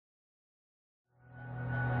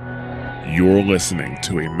You're listening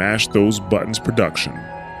to a Mash Those Buttons production.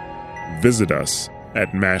 Visit us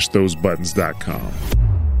at mashthosebuttons.com.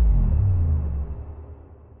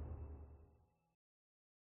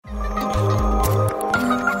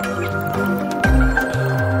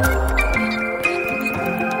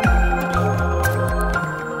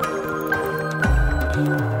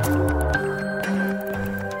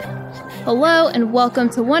 Hello and welcome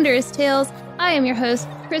to Wondrous Tales. I am your host,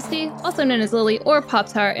 Christy, also known as Lily or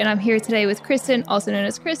Pop-Tart, and I'm here today with Kristen, also known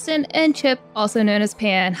as Kristen, and Chip, also known as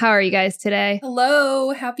Pan. How are you guys today?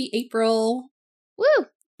 Hello, happy April. Woo!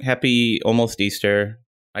 Happy almost Easter.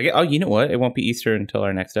 You know what? It won't be Easter until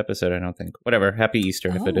our next episode, I don't think. Whatever, happy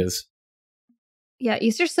Easter if it is. Yeah,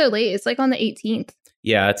 Easter's so late. It's like on the 18th.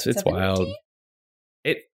 Yeah, it's wild.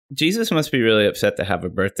 Jesus must be really upset to have a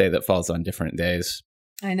birthday that falls on different days.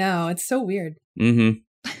 I know, it's so weird. Mm-hmm.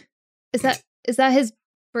 Is that his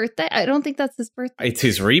birthday? I don't think that's his birthday. It's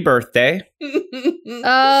his rebirth day.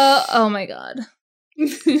 Oh my god.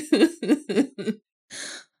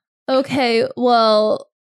 Okay,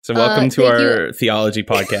 well. So welcome to our theology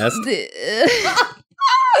podcast.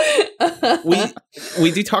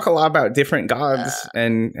 we do talk a lot about different gods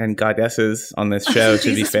and goddesses on this show,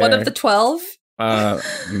 to be fair. One of the 12?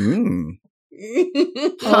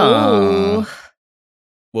 Oh.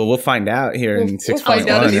 Well, we'll find out here in 6.1, We'll find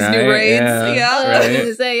out in these new raids. Yeah. I was going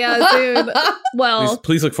to say, yeah, soon. Well,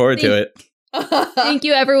 please look forward to it. Thank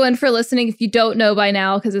you, everyone, for listening. If you don't know by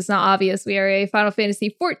now, because it's not obvious, we are a Final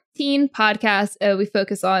Fantasy 14 podcast. We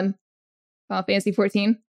focus on Final Fantasy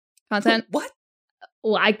 14 content. What?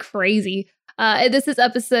 Like crazy. This is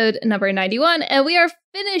episode number 91, and we are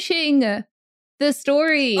finishing the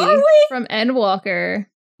story from Endwalker.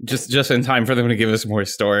 Just in time for them to give us more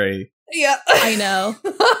story. Yeah. I know.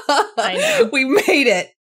 We made it.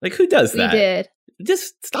 Like, who does that? We did.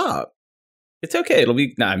 Just stop. It's okay. It'll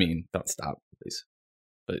be... No, I mean, don't stop, please.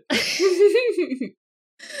 But...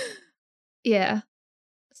 Yeah.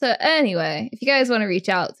 So anyway, if you guys want to reach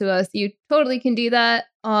out to us, you totally can do that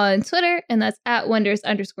on Twitter, and that's at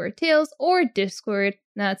Wondrous_Tales, or Discord,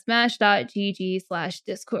 and that's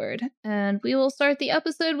mash.gg/Discord. And we will start the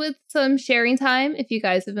episode with some sharing time. If you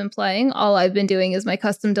guys have been playing, all I've been doing is my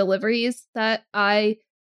custom deliveries that I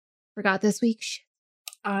forgot this week.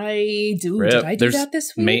 I do. Rip. Did I do There's that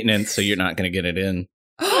this week? Maintenance, so you're not going to get it in.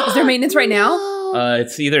 Is there maintenance right now?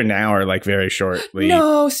 It's either now or like very shortly.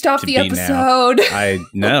 No, stop the episode.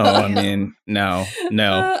 No.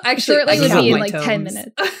 Actually, shortly would be in like tomes. 10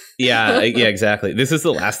 minutes. Yeah, exactly. This is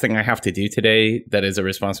the last thing I have to do today that is a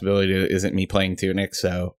responsibility that isn't me playing Tunic,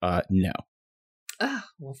 so no.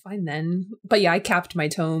 Well, fine then. But yeah, I capped my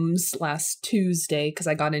tomes last Tuesday because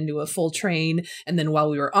I got into a full train, and then while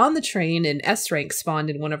we were on the train, an S rank spawned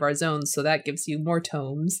in one of our zones, so that gives you more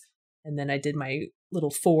tomes. And then I did my little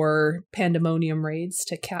 4 pandemonium raids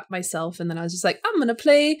to cap myself, and then I was just like, I'm gonna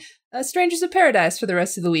play Strangers of Paradise for the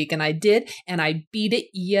rest of the week, and I did, and I beat it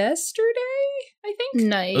yesterday, I think.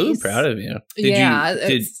 Nice. Ooh, proud of you.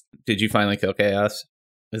 Did you finally kill Chaos?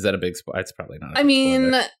 Is that a big spoiler? It's probably not. I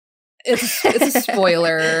mean, it's a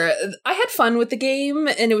spoiler. I had fun with the game,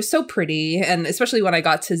 and it was so pretty, and especially when I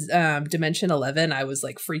got to Dimension 11, I was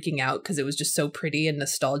like freaking out because it was just so pretty and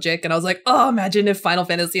nostalgic, and I was like, oh, imagine if Final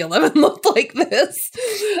Fantasy 11 looked like this.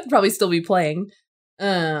 I'd probably still be playing.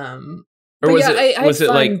 Or was it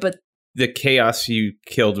fun, like but the chaos you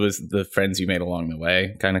killed was the friends you made along the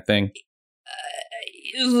way kind of thing?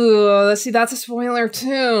 See, that's a spoiler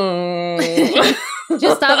too.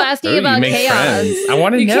 Just stop asking about chaos. Friends. I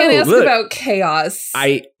want to know. You can't ask about chaos.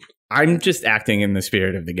 I'm just acting in the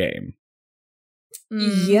spirit of the game.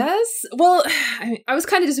 Yes. Well, I was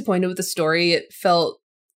kind of disappointed with the story. It felt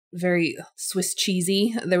very Swiss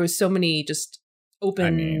cheesy. There was so many just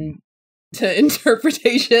open to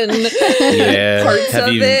interpretation parts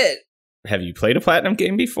of it. Have you played a platinum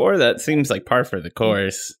game before? That seems like par for the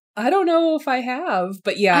course. I don't know if I have,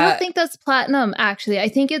 but yeah. I don't think that's platinum, actually. I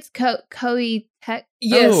think it's Koei Tech.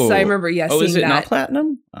 Yes, I remember, yes. Oh, is it not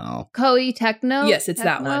platinum? Oh. Koei Techno? Yes, it's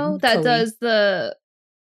that one. That Koei. does the...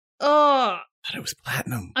 Oh. I thought it was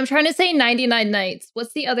platinum. I'm trying to say 99 Nights.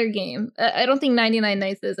 What's the other game? I don't think 99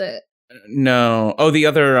 Nights is it. No. Oh, the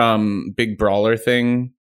other big brawler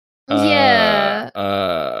thing? Yeah.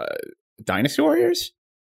 Dynasty Warriors?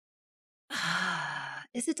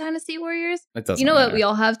 Is it Dynasty Warriors? It doesn't You know matter. what? We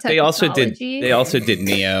all have They technology. also did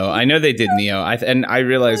Neo. I know they did Neo. And I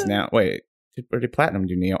realize now. Wait, did Platinum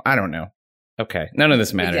do Neo? I don't know. Okay, none of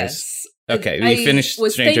this matters. Yes. Okay, we finished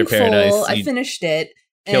Stranger Paradise. I finished it.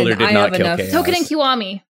 Killed or did not kill Chaos. Token and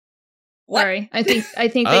Kiwami. What? Sorry, I think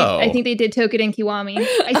they did Token and Kiwami.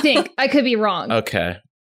 I think I could be wrong. Okay,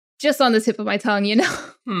 just on the tip of my tongue, you know.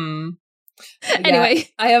 Anyway. Yeah,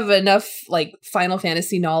 I have enough like Final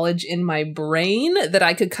Fantasy knowledge in my brain that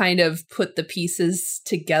I could kind of put the pieces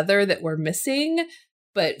together that we're missing.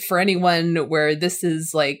 But for anyone where this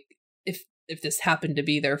is like, if this happened to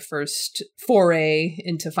be their first foray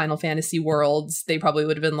into Final Fantasy worlds, they probably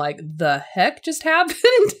would have been like, the heck just happened?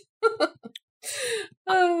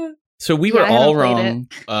 So we were all wrong.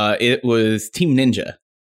 It was Team Ninja.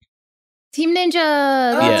 Team Ninja.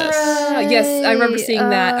 That's right. Yes, I remember seeing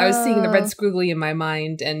that. I was seeing the red squiggly in my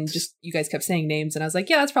mind, and just you guys kept saying names, and I was like,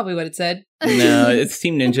 yeah, that's probably what it said. No, it's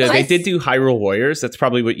Team Ninja. They did do Hyrule Warriors. That's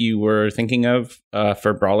probably what you were thinking of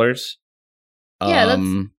for brawlers. Yeah,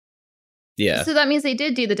 yeah. So that means they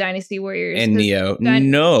did do the Dynasty Warriors. And Neo.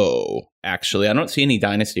 No, actually, I don't see any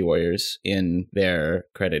Dynasty Warriors in their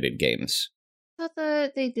credited games. I thought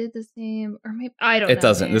that they did the same, or maybe I don't know. It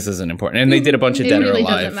doesn't. Man. This isn't important. And they did a bunch of Dead or Alive. It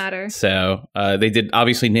really doesn't matter. So they did,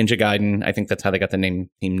 obviously, Ninja Gaiden. I think that's how they got the name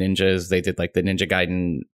Team Ninjas. They did like the Ninja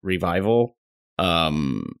Gaiden revival.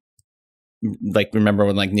 Like, remember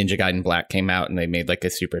when like Ninja Gaiden Black came out and they made like a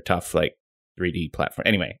super tough like 3D platform.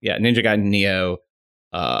 Anyway, yeah, Ninja Gaiden Neo,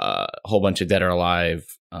 a whole bunch of Dead or Alive.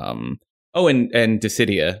 And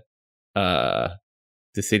Dissidia.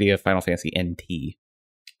 Dissidia Final Fantasy NT.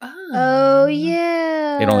 Oh,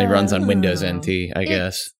 yeah. It only runs on Windows NT, I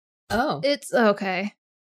guess. Oh. It's okay.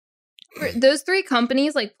 For those three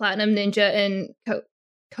companies, like Platinum Ninja and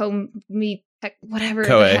whatever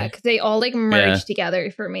the heck, they all like merge together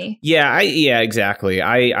for me. Yeah, exactly.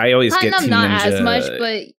 I always Platinum, get Team not Ninja. as much,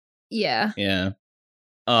 but yeah. Yeah.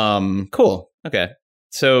 Cool. Okay.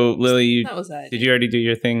 So, Lily, did you already do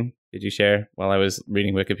your thing? Did you share while I was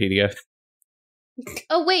reading Wikipedia?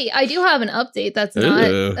 Oh, wait, I do have an update that's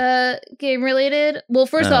not game related. Well,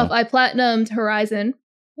 first off, I platinumed Horizon.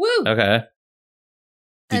 Woo! Okay.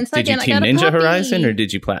 And did you Team Ninja Horizon or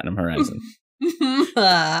did you Platinum Horizon?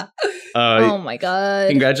 Oh my god.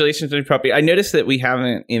 Congratulations on your puppy. I noticed that we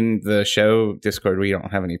haven't, in the show Discord, we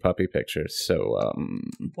don't have any puppy pictures. So,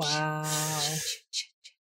 wow.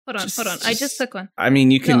 Hold on. I just took one. I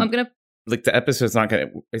mean, you can. No, I'm going to. Like the episode's not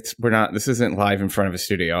gonna. This isn't live in front of a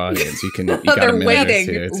studio audience. You can. You They're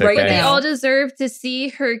waiting right now. They all deserve to see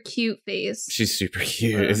her cute face. She's super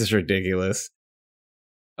cute. This is ridiculous.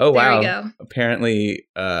 Oh wow! There we go. Apparently,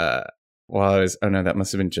 while I was. Oh no, that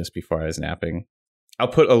must have been just before I was napping. I'll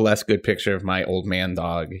put a less good picture of my old man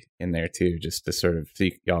dog in there too, just to sort of so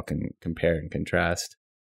y'all can compare and contrast.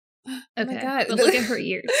 Okay, oh my God. But look at her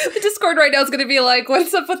ears. The Discord right now is going to be like,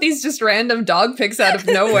 what's up with these just random dog pics out of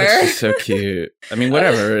nowhere? She's so cute. I mean,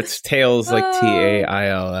 whatever. It's Tails, like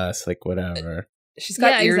Tails, like whatever. She's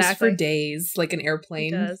got ears for days, like an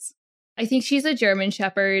airplane. She does. I think she's a German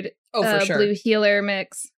Shepherd. For sure. Blue healer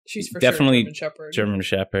mix. She's for definitely sure German Shepherd. German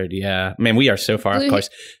Shepherd, yeah. Man, we are so far off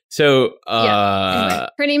course. So, anyway,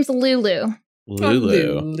 her name's Lulu.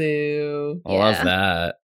 Lulu. I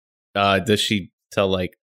love that. Does she sell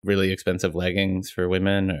like really expensive leggings for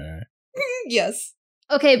women or yes.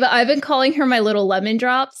 Okay, but I've been calling her my little lemon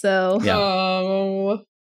drop, so yeah. Oh.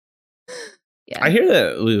 Yeah. I hear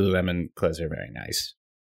that Lululemon clothes are very nice.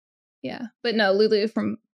 Yeah. But no, Lulu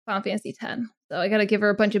from Final Fantasy X. So I gotta give her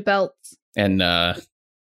a bunch of belts. And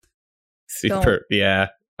super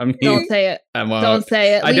I mean, don't say it. Don't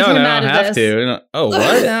say it. I don't have to. Oh,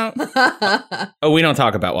 what? No. Oh, we don't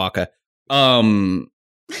talk about Waka. I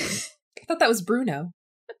thought that was Bruno.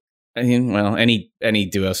 I mean, well, any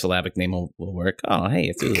duosyllabic name will work. Oh, hey,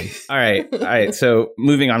 it's Uli. All right. So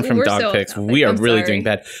moving on from dog picks, we are really doing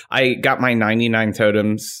bad. I got my 99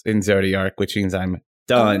 totems in Zodiark, which means I'm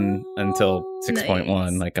done until 6.1.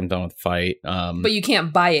 Nice. Like I'm done with the fight. But you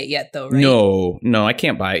can't buy it yet, though, right? No, I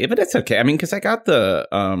can't buy it, but it's okay. I mean, because I got the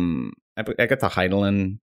I got the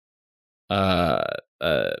Heidelin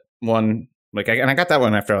one. Like, I got that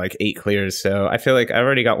one after like 8 clears, so I feel like I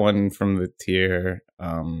already got one from the tier.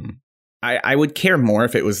 I would care more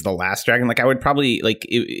if it was the last dragon. Like, I would probably like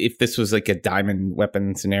if this was like a diamond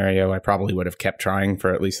weapon scenario, I probably would have kept trying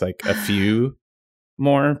for at least like a few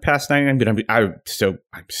more past 99. But I'm so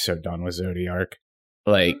done with Zodiark.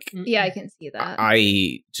 Like, yeah, I can see that.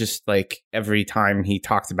 I just like every time he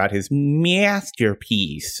talked about his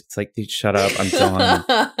masterpiece, it's like, dude, shut up, I'm done.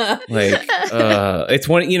 Like, it's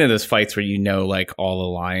one, those fights where like all the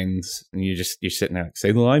lines, and you're sitting there like,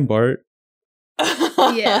 say the line, Bart.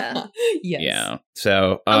 Yeah. Yes. Yeah.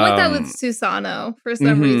 So I like that with Susano for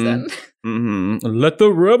some reason. Let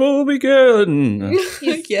the rebel begin.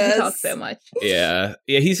 He talks so much. Yeah.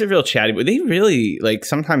 He's a real chatty. But they really like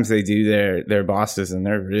sometimes they do their bosses and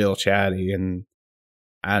they're real chatty. And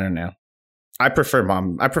I don't know. I prefer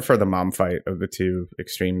the mom fight of the two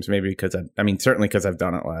extremes. Maybe because certainly because I've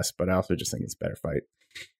done it less. But I also just think it's a better fight.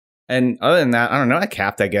 And other than that, I don't know. I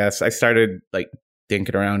capped, I guess. I started like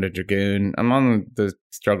dinking around a Dragoon. I'm on the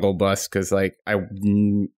struggle bus because like I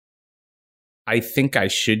think I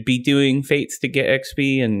should be doing fates to get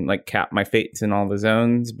XP and like cap my fates in all the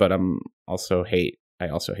zones, but I also hate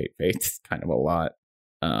fates kind of a lot.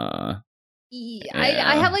 Yeah.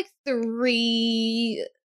 I have like 3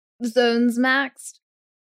 zones maxed,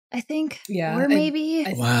 I think. Yeah. Or maybe.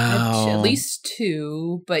 Wow. At least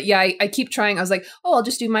 2. But yeah, I keep trying. I was like, oh, I'll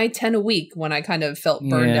just do my 10 a week when I kind of felt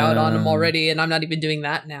burned out on them already. And I'm not even doing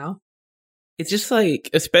that now. It's just like,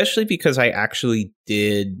 especially because I actually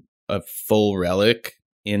did a full relic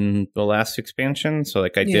in the last expansion. So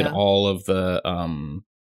like I did all of the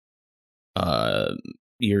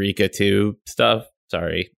Eureka 2 stuff.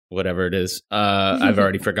 Sorry, whatever it is. I've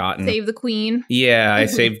already forgotten. Save the queen. Yeah, I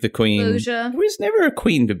saved the queen. Boja. There was never a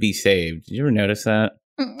queen to be saved. Did you ever notice that?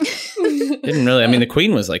 Didn't really. I mean, the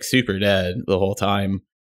queen was like super dead the whole time.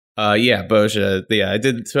 Yeah, Boja. Yeah, I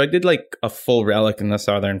did. So I did like a full relic in the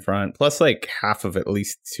southern front, plus like half of at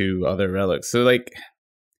least 2 other relics. So like,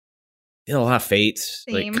 did a lot of fates,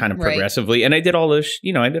 like kind of progressively, and I did all the,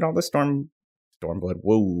 I did all the Stormblood.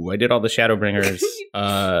 Whoa, I did all the Shadowbringers.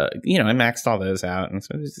 I maxed all those out, and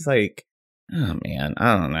so it's just like, oh man,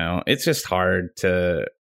 I don't know. It's just hard to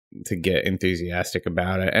get enthusiastic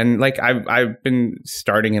about it. And like I've been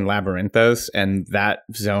starting in Labyrinthos, and that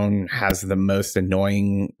zone has the most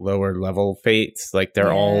annoying lower level fates. Like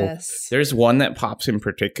they're all, there's one that pops in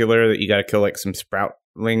particular that you got to kill like some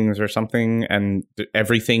sproutlings or something, and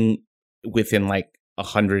everything within like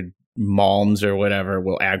 100 malms or whatever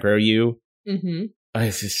will aggro you. Mm-hmm.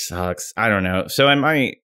 It just sucks. I don't know. So I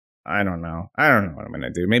don't know what I'm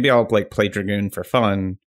gonna do. Maybe I'll like play Dragoon for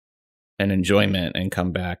fun and enjoyment and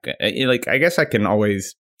come back. Like I guess I can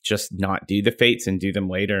always just not do the fates and do them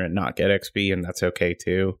later and not get XP, and that's okay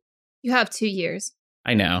too. You have 2 years.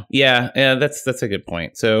 I know. Yeah, that's a good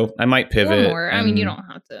point. So I might pivot. Or more. I mean, you don't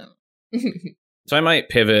have to. So I might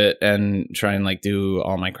pivot and try and like do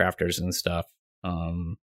all my crafters and stuff.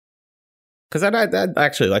 Because I'd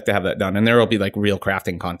actually like to have that done, and there will be like real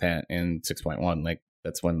crafting content in 6.1. Like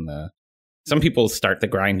that's when some people start the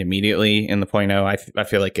grind immediately in the 0.0. I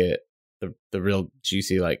feel like the real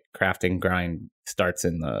juicy like crafting grind starts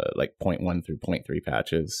in the like 0.1 through 0.3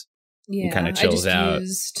 patches. Yeah, kind of chills out. I just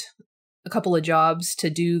used a couple of jobs to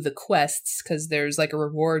do the quests because there's like a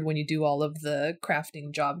reward when you do all of the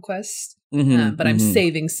crafting job quests. But I'm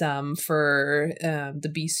saving some for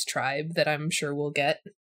the Beast Tribe that I'm sure we'll get.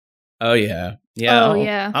 Oh yeah,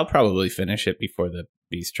 yeah. I'll probably finish it before the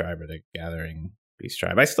Beast Tribe or the Gathering Beast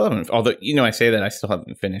Tribe. I still haven't. Although I say that I still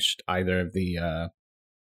haven't finished either of the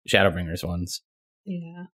Shadowbringers ones.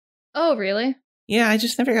 Yeah. Oh really? Yeah, I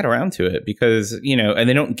just never got around to it because and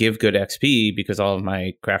they don't give good XP because all of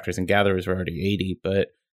my crafters and gatherers were already 80. But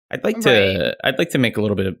I'd like to make a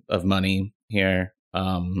little bit of money here.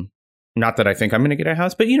 Not that I think I'm going to get a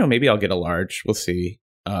house, but maybe I'll get a large. We'll see.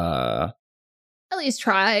 At least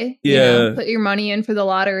try. Yeah. Put your money in for the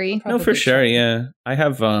lottery. Probably no, for sure. Yeah. I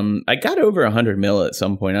have, I got over 100 mil at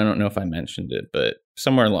some point. I don't know if I mentioned it, but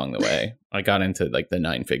somewhere along the way, I got into like the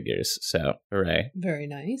 9 figures. So hooray. Very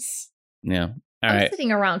nice. Yeah. All I'm right.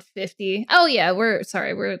 sitting around 50. Oh yeah. We're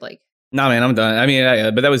like. No, man, I'm done. I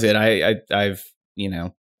mean, but that was it. I've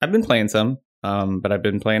been playing some, but I've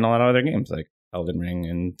been playing a lot of other games like Elden Ring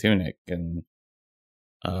and Tunic and,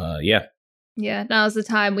 yeah. Yeah. Now's the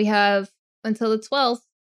time. We have until the 12th.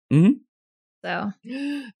 Mm-hmm. So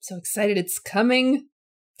I'm so excited it's coming.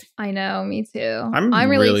 I know, me too. I'm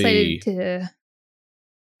really excited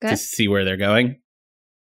to see where they're going.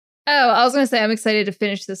 Oh, I was gonna say I'm excited to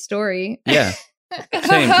finish the story. Yeah.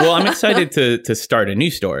 Same. Well, I'm excited to start a new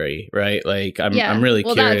story, right? Like I'm really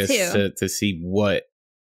curious to see what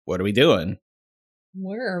are we doing?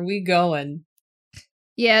 Where are we going?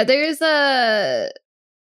 Yeah,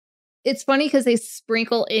 it's funny because they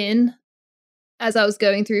sprinkle in as I was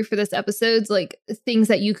going through for this episodes, like things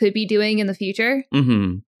that you could be doing in the future,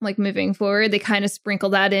 like moving forward. They kind of sprinkle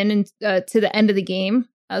that in to the end of the game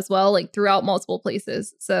as well, like throughout multiple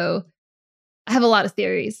places. So I have a lot of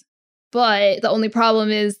theories, but the only problem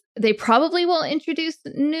is they probably won't introduce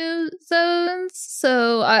new zones.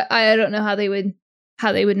 So I don't know how they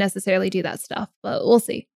would necessarily do that stuff, but we'll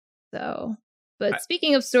see. So, but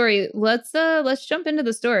speaking of story, let's jump into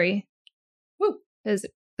the story. Woo! Because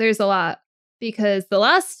there's a lot. Because the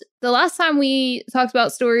last time we talked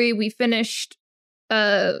about story, we finished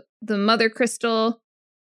the Mother Crystal.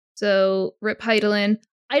 So Rip Heidelin.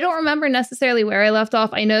 I don't remember necessarily where I left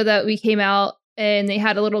off. I know that we came out and they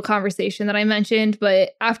had a little conversation that I mentioned,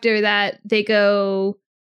 but after that they go.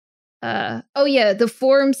 The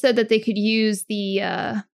forum said that they could use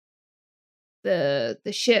the the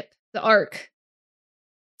ship, the Ark,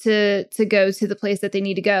 to go to the place that they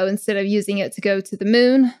need to go instead of using it to go to the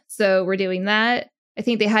moon. So we're doing that. I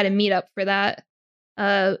think they had a meetup for that.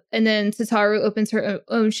 And then Tataru opens her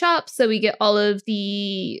own shop, so we get all of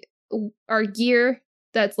our gear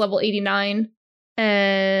that's level 89.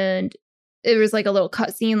 And it was like a little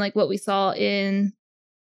cutscene, like what we saw in,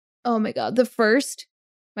 oh my god, the first.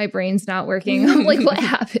 My brain's not working. I'm like, what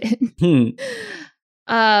happened?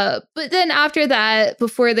 But then after that,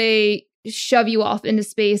 before they shove you off into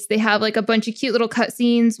space, they have like a bunch of cute little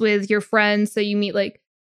cutscenes with your friends. So you meet like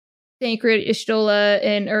Tancred, Ishtola,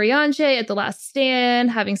 and Urianger at the last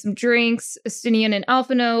stand, having some drinks. Estinian and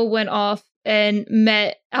Alphino went off and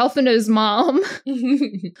met Alphino's mom,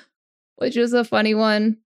 which was a funny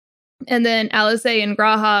one. And then Alice and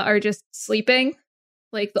Graha are just sleeping,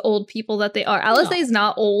 like the old people that they are. Alice is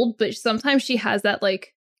not old, but sometimes she has that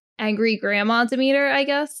like angry grandma demeanor, I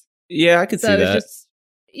guess. Yeah, I could see that.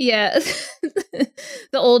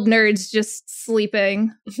 The old nerds just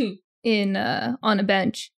sleeping in on a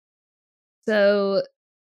bench. So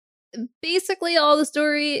basically all the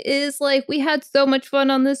story is like, we had so much fun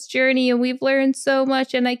on this journey and we've learned so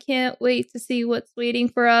much, and I can't wait to see what's waiting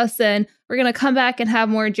for us, and we're gonna come back and have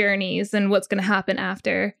more journeys and what's gonna happen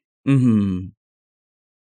after.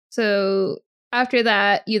 So after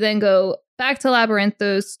that, you then go back to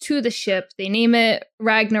Labyrinthos to the ship. They name it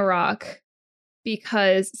Ragnarok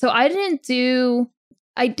because I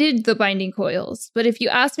did the binding coils, but if you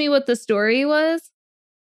ask me what the story was,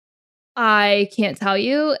 I can't tell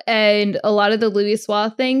you. And a lot of the Louis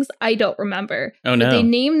Suave things, I don't remember. Oh, no. But they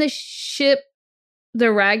named the ship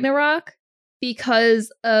the Ragnarok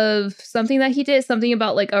because of something that he did, something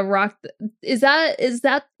about like a rock. Is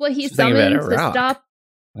that what he summoned to stop?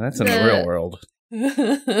 That's in the real world.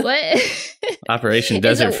 What? Operation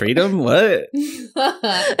Desert Freedom? What? Is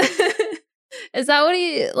that what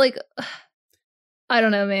he, like, I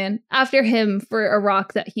don't know, man. After him for a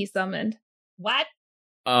rock that he summoned. What?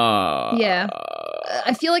 Yeah.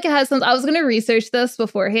 I feel like it has some. I was going to research this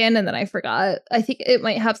beforehand and then I forgot. I think it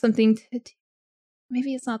might have something to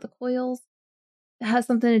maybe it's not the coils. It has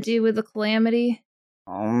something to do with the calamity.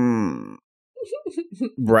 The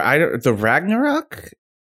Ragnarok?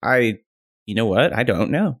 You know what? I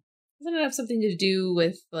don't know. Doesn't it have something to do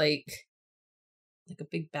with like a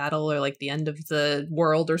big battle or like the end of the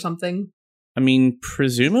world or something? I mean,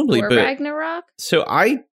 presumably, but Ragnarok. So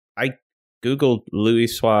I googled Louis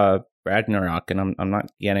Suave Ragnarok, and I'm not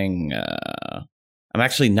getting. I'm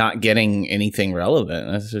actually not getting anything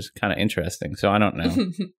relevant. That's just kind of interesting. So I don't know.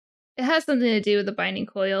 It has something to do with the binding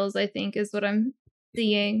coils, I think, is what I'm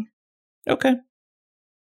seeing. Okay.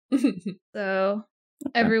 So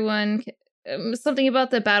everyone, something about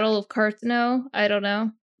the Battle of Cartheno. I don't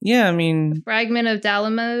know. Yeah, I mean, a fragment of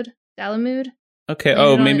Dalamud. Okay.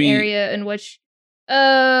 Oh, maybe an area in which.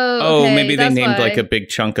 Maybe they named why. like a big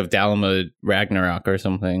chunk of Dalamud Ragnarok or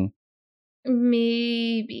something.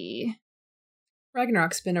 Maybe.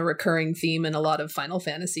 Ragnarok's been a recurring theme in a lot of Final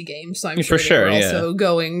Fantasy games, so I'm For sure sure, they were also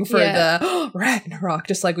going for the Ragnarok,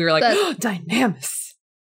 just like we were like, Dynamis.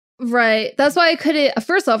 Right. That's why I couldn't.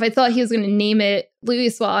 First off, I thought he was going to name it Louis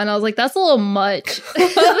Soir, and I was like, that's a little much.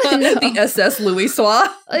 The SS Louis Soir.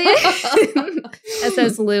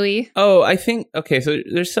 SS Louis. Oh, I think, okay, so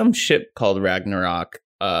there's some ship called Ragnarok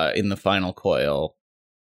in the final coil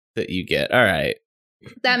that you get. All right.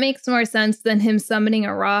 That makes more sense than him summoning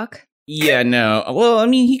a rock. Yeah, no. Well, I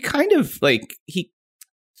mean, he kind of, like, he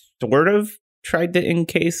sort of tried to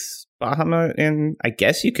encase Bahamut in, I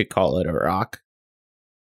guess you could call it a rock.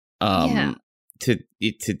 To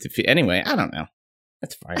defeat. Anyway, I don't know.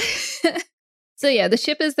 That's fine. So yeah, the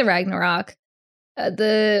ship is the Ragnarok.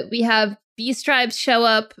 We have beast tribes show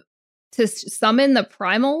up to summon the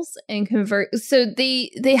primals and convert. So they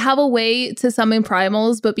have a way to summon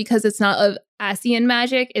primals, but because it's not of Asian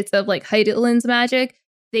magic, it's of like Heidelin's magic.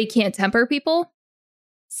 They can't temper people,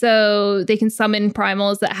 so they can summon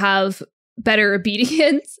primals that have better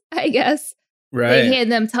obedience, I guess. Right. They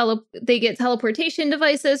hand them they get teleportation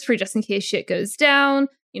devices for just in case shit goes down,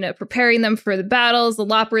 preparing them for the battles. The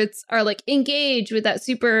Loprits are like engaged with that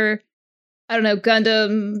super, I don't know,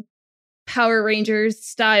 Gundam Power Rangers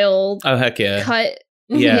style. Oh, heck yeah. Cut.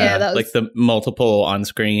 Yeah, that was, like the multiple on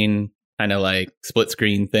screen kind of like split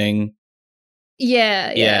screen thing.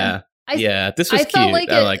 Yeah. This was cute. Like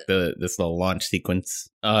I like this little launch sequence.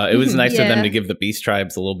 It was nice of them to give the Beast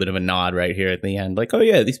Tribes a little bit of a nod right here at the end. Like, oh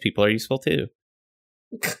yeah, these people are useful too.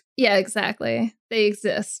 Yeah, exactly. They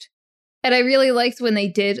exist. And I really liked when they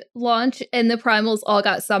did launch and the primals all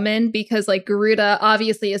got summoned because like Garuda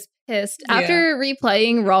obviously is pissed. Yeah. After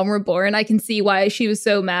replaying Realm Reborn, I can see why she was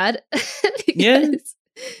so mad. Yeah.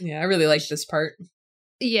 Yeah, I really like this part.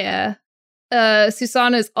 Yeah.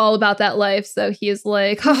 Susanna is all about that life, so he is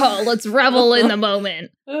like, oh, let's revel in the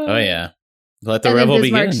moment. Oh, yeah. Let the And then revel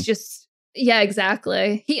Bismarck's begin. just, yeah,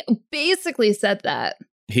 exactly. He basically said that.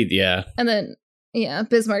 Yeah. And then, yeah,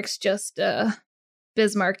 Bismarck's just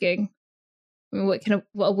Bismarcking. I mean,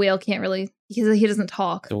 a whale can't really, he doesn't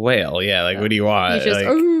talk. The whale, yeah. Like, Yeah. what do you want? He's just,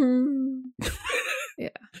 Like, yeah.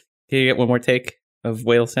 can you get one more take of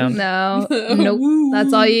whale sound? No, nope.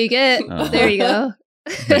 That's all you get. Oh. There you go.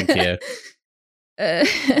 Thank you.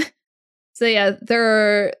 So yeah,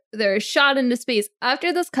 they're shot into space.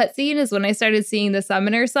 After this cutscene is when I started seeing the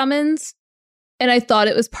summoner summons, and I thought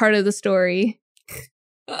it was part of the story.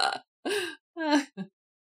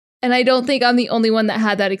 And I don't think I'm the only one that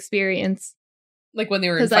had that experience. Like when they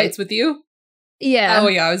were in 'Cause fights with you? Yeah. Oh,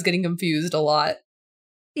 yeah, I was getting confused a lot.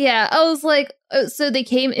 Yeah, I was like, oh, so they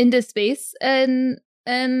came into space and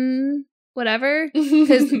whatever,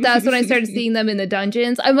 because that's when I started seeing them in the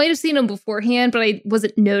dungeons. I might have seen them beforehand, but I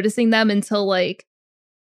wasn't noticing them until like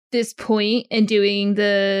this point and doing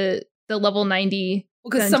the level 90.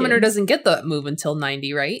 Because Summoner doesn't get the move until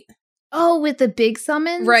 90, right? Oh, with the big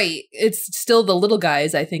summons? Right. It's still the little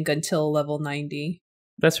guys, I think, until level 90.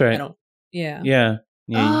 That's I right. don't. Yeah. Yeah.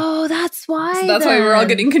 Oh, that's why. So that's why we're all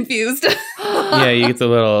getting confused. Yeah, you get the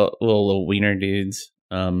little wiener dudes.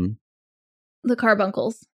 The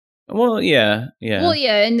carbuncles. Well, yeah. Well,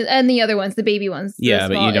 yeah, and the other ones, the baby ones. the Yeah,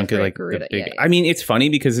 but small you don't get Ifrit like Garuda. the big. Yeah. I mean, it's funny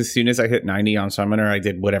because as soon as I hit 90 on Summoner, I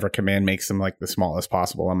did whatever command makes them like the smallest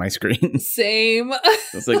possible on my screen. Same.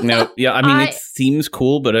 It's like no, yeah. I mean, it seems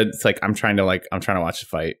cool, but it's like I'm trying to watch the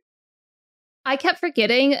fight. I kept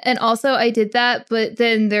forgetting, and also I did that, but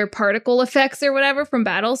then their particle effects or whatever from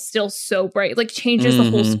battles still so bright, like changes the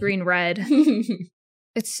whole Mhm. screen red.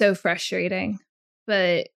 It's so frustrating.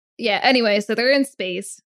 But yeah, anyway, so they're in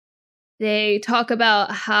space. They talk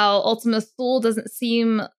about how Ultima Thule doesn't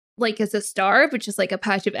seem like it's a star, but just like a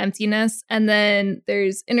patch of emptiness. And then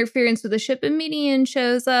there's interference with the ship, and Median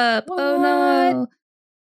shows up. What? Oh no.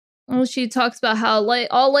 Well, she talks about how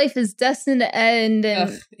all life is destined to end, and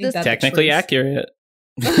Ugh, ain't this that the Technically truth? accurate.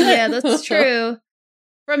 yeah, that's true.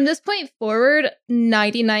 From this point forward,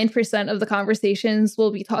 99% of the conversations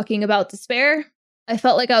will be talking about despair. I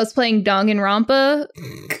felt like I was playing Danganronpa,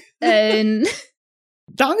 and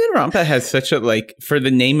Danganronpa has such a like for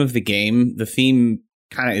the name of the game, the theme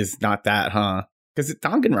kind of is not that, huh? Because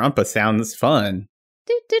Danganronpa sounds fun.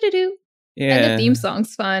 do. Yeah, And the theme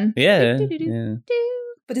song's fun. Yeah, Do-do-do-do. yeah.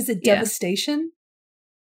 But is it Yeah. devastation?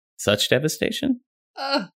 Such devastation.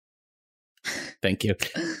 Ugh. Thank you.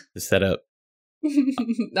 The setup.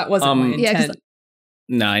 That wasn't my Yeah, 'cause- intent.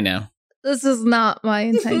 No, I know. This is not my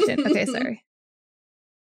intention. Okay, sorry.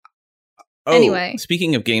 Oh, Anyway.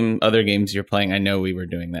 speaking of other games you're playing, I know we were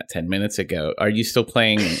doing that 10 minutes ago. Are you still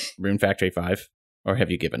playing Rune Factory 5? Or have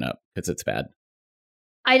you given up because it's bad?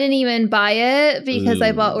 I didn't even buy it because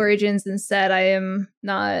I bought Ooh. Origins instead. I am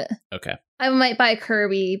not. Okay. I might buy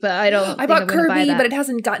Kirby, but I don't. I think bought I'm gonna buy Kirby, that. but it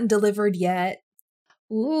hasn't gotten delivered yet.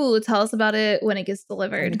 Ooh, tell us about it when it gets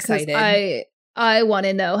delivered. I'm 'cause excited. I want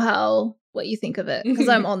to know what you think of it because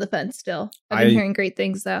I'm on the fence still. I've been hearing great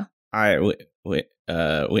things though.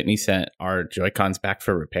 Whitney sent our Joy-Cons back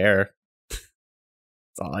for repair. That's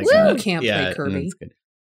all I Woo! got. Can't play and Kirby. it's good.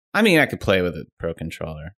 I mean, I could play with a Pro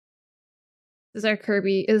Controller. This is our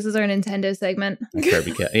Kirby. This is our Nintendo segment. A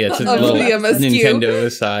Kirby cat. Yeah, it's a Of little the MSQ. Nintendo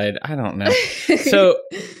aside. I don't know. So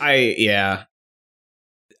I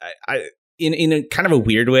in a kind of a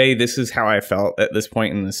weird way, this is how I felt at this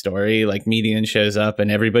point in the story. Like Median shows up and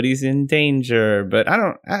everybody's in danger, but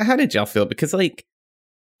how did y'all feel? Because like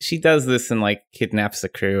she does this and like kidnaps the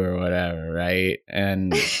crew or whatever, right?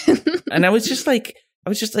 And I was just like,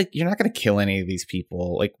 you're not gonna kill any of these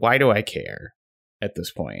people. Like, why do I care at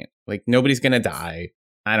this point? Like nobody's gonna die.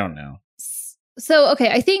 I don't know. So okay,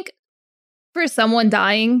 I think for someone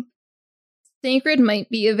dying, Sacred might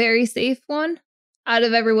be a very safe one out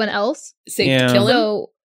of everyone else. Safe Yeah. to kill him?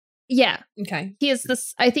 So yeah, Okay. he is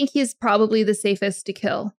this. I think he's probably the safest to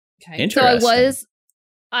kill. Okay. Interesting. So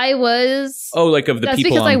I was. Oh, like of the that's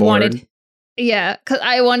people because on I board. wanted. Yeah, because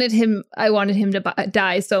I wanted him to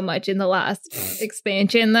die so much in the last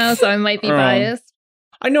expansion, though. So I might be biased.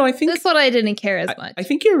 I know. I think This one I didn't care as much. I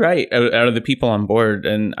think you're right. Out of the people on board,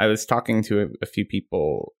 and I was talking to a few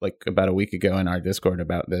people like about a week ago in our Discord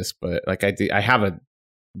about this, but like I have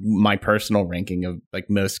my personal ranking of like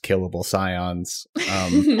most killable scions,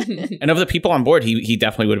 and of the people on board, he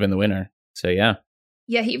definitely would have been the winner. So yeah,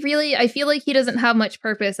 Yeah, I feel like he doesn't have much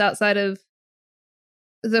purpose outside of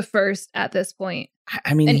the first at this point.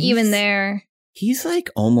 I mean, and even there, he's like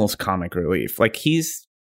almost comic relief. Like he's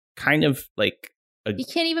kind of like he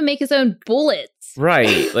can't even make his own bullets.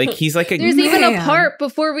 Right. Like he's like a There's even a part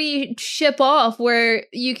before we ship off where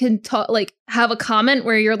you can have a comment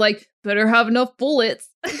where you're like, better have enough bullets.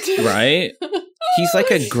 Right? He's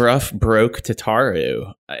like a gruff, broke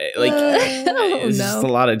Tataru. It's just a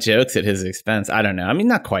lot of jokes at his expense. I don't know. I mean,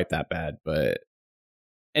 not quite that bad, but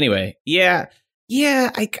anyway, yeah.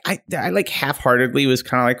 I like half-heartedly was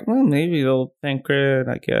kind of like, well, maybe they'll think it.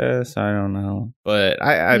 I guess I don't know, but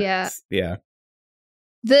yeah.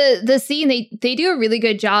 The scene they do a really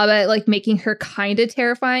good job at like making her kind of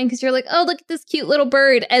terrifying because you're like, oh, look at this cute little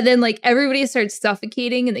bird, and then like everybody starts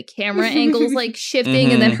suffocating and the camera angles like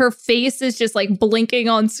shifting, and then her face is just like blinking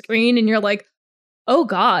on screen, and you're like, oh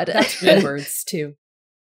god. That's real birds too.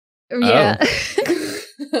 Yeah.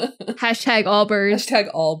 Hashtag all birds.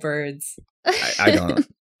 Hashtag all birds. I don't.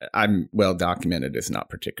 I'm well documented as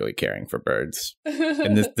not particularly caring for birds,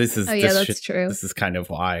 and this is that's true. This is kind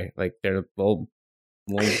of why, like, they're little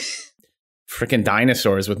freaking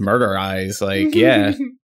dinosaurs with murder eyes. Like, yeah,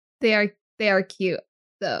 they are cute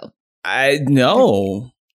though. I know.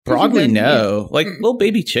 Broadly, no. Like, little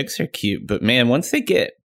baby chicks are cute, but man, once they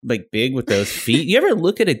get like big with those feet, you ever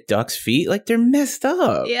look at a duck's feet? Like, they're messed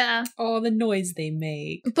up. Yeah. Oh, the noise they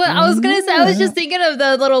make. But I was gonna say, I was just thinking of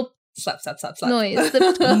the little slap noise.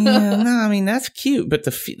 Yeah, no, I mean that's cute, but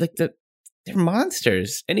the feet, like they're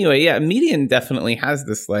monsters. Anyway, yeah, Median definitely has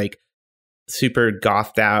this like super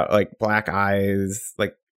gothed out, like black eyes.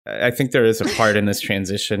 Like, I think there is a part in this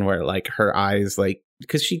transition where like her eyes, like,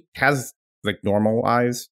 because she has like normal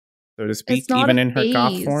eyes, so to speak, even in her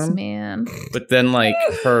goth form, man. But then like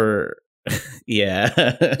her, yeah,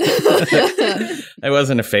 that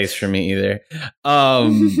wasn't a face for me either.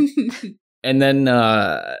 And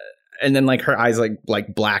then like her eyes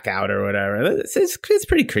like black out or whatever. It's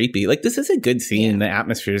pretty creepy. Like, this is a good scene. Yeah. The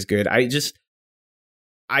atmosphere is good.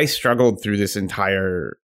 I struggled through this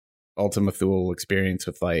entire Ultima Thule experience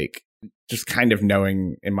with like just kind of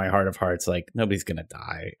knowing in my heart of hearts, like, nobody's gonna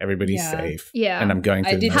die, everybody's safe. Yeah, and I'm going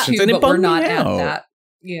through the motions, too, and but we're not at that.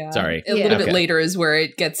 Yeah, sorry. A little bit later is where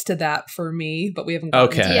it gets to that for me, but we haven't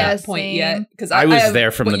gotten to that point yet. Because I was there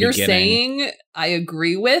from the beginning. What you're saying, I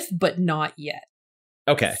agree with, but not yet.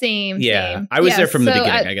 Okay. Same. I was there from the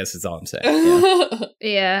beginning, I guess is all I'm saying.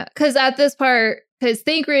 Yeah, because at this part, because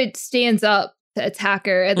Thancred stands up to attack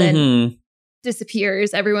her and then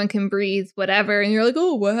disappears. Everyone can breathe, whatever. And you're like,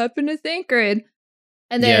 oh, what happened to Thancred?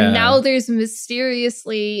 And then now there's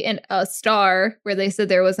mysteriously a star where they said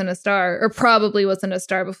there wasn't a star, or probably wasn't a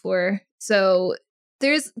star before. So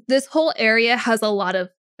there's this whole area has a lot of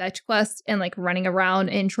fetch quests and like running around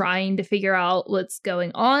and trying to figure out what's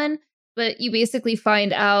going on. But you basically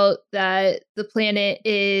find out that the planet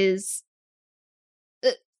is,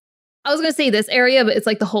 I was going to say this area, but it's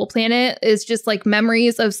like the whole planet is just like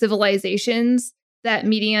memories of civilizations that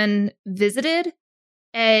Median visited.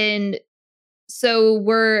 And so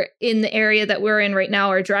we're in the area that we're in right now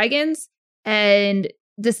are dragons. And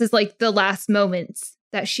this is like the last moments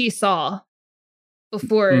that she saw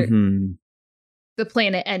before the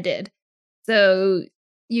planet ended. So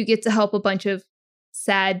you get to help a bunch of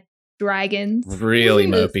sad dragons. Really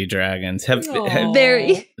mopey dragons. Have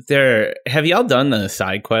y'all done the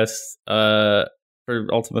side quests for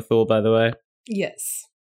Ultima Thule, by the way? Yes.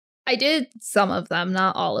 I did some of them,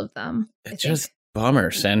 not all of them. It's just bummer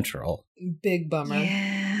central. Big bummer.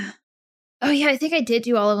 Yeah. Oh yeah, I think I did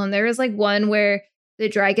do all of them. There was like one where the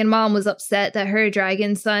dragon mom was upset that her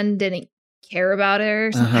dragon son didn't care about her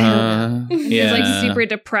or something. I don't know. And he was like super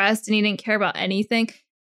depressed and he didn't care about anything.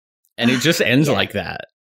 And it just ends like that.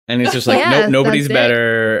 And it's just like, nope, nobody's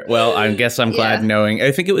better. Well, I guess I'm glad knowing.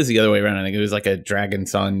 I think it was the other way around. I think it was like a dragon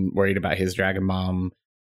son worried about his dragon mom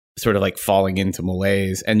sort of like falling into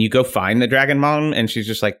malaise. And you go find the dragon mom and she's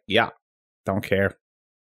just like, yeah, don't care.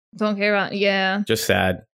 Don't care about, just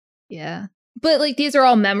sad. Yeah. But like, these are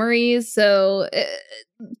all memories. So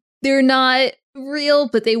they're not real,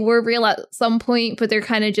 but they were real at some point. But they're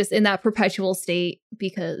kind of just in that perpetual state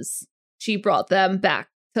because she brought them back.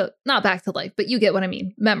 Not back to life, but you get what I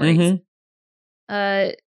mean. Memories.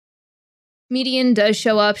 Median does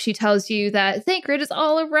show up. She tells you that Thancred is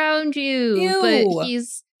all around you. Ew. But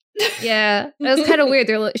he's, it was kind of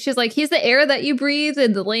weird. She's like, he's the air that you breathe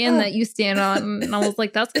and the land that you stand on. And I was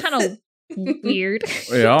like, that's kind of weird.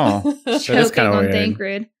 Yeah. That is kind of weird.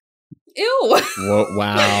 Thancred. Ew. Whoa,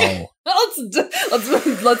 wow.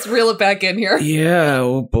 Let's reel it back in here. Yeah.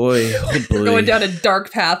 Oh boy. We're going down a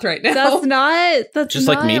dark path right now. That's just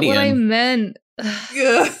not like Median. what I meant.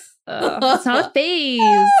 It's not a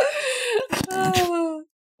phase.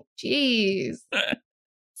 Jeez.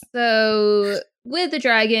 So with the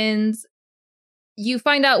dragons, you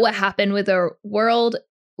find out what happened with their world,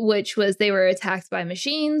 which was they were attacked by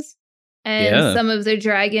machines. And some of the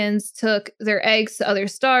dragons took their eggs to other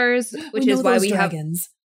stars, which is why we dragons.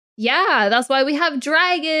 Yeah, that's why we have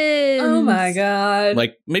dragons. Oh my god!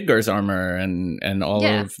 Like Midgar's armor and all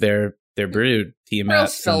of their brood,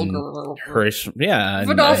 Tiamat, Harish,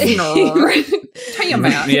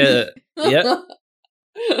 Tiamat. Yeah.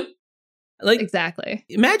 Like exactly.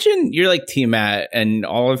 Imagine you're like Tiamat, and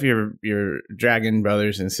all of your dragon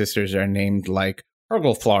brothers and sisters are named like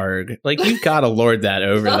Hurgleflarg. Like, you've got to lord that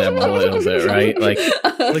over them a little bit, right? Like,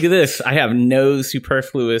 look at this. I have no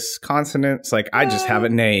superfluous consonants. Like, I just have a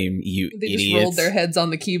name, you idiots. They just rolled their heads on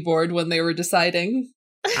the keyboard when they were deciding.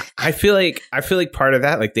 I feel like part of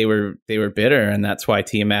that, like they were bitter, and that's why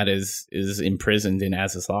Tiamat is imprisoned in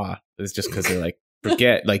Az's Law. It's just because they're like,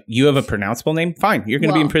 forget, like, you have a pronounceable name? Fine, you're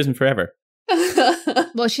going to be in prison forever.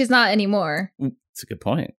 Well, she's not anymore. That's a good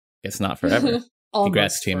point. It's not forever.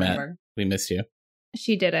 Congrats, Tiamat. We missed you.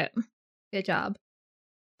 She did it. Good job.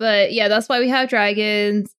 But yeah, that's why we have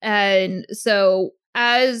dragons. And so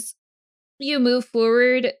as you move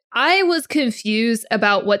forward, I was confused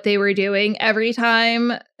about what they were doing every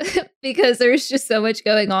time because there's just so much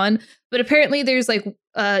going on. But apparently there's like,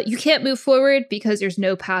 you can't move forward because there's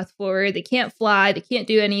no path forward. They can't fly. They can't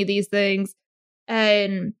do any of these things.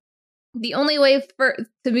 And the only way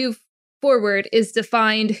to move forward is to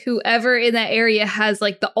find whoever in that area has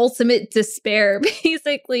like the ultimate despair,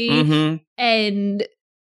 basically, and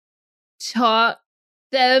talk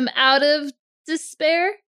them out of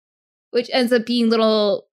despair, which ends up being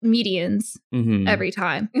little medians every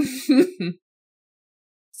time.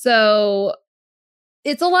 So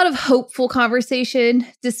it's a lot of hopeful conversation,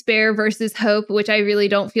 despair versus hope, which I really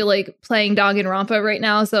don't feel like playing Danganronpa right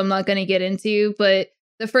now, so I'm not going to get into. But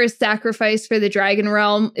the first sacrifice for the dragon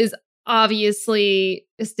realm is obviously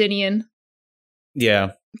Estinian.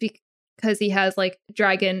 Yeah. Because he has like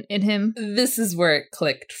dragon in him. This is where it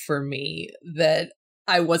clicked for me that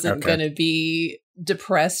I wasn't going to be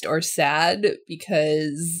depressed or sad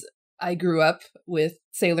because I grew up with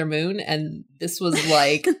Sailor Moon, and this was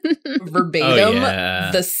like verbatim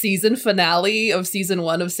the season finale of season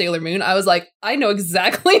 1 of Sailor Moon. I was like, I know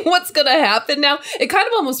exactly what's gonna happen now. It kind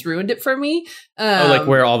of almost ruined it for me. Like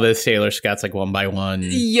where all the Sailor Scouts like one by one.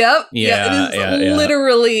 Yep.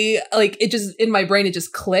 Literally, like it just in my brain it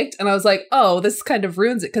just clicked, and I was like, oh, this kind of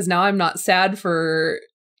ruins it because now I'm not sad for.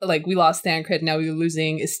 Like, we lost Thancred, now we're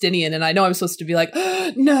losing Estinian, and I know I'm supposed to be like,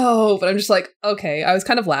 oh, no, but I'm just like, okay. I was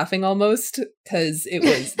kind of laughing almost, because it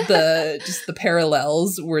was just the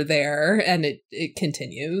parallels were there, and it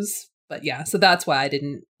continues. But yeah, so that's why I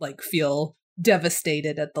didn't, like, feel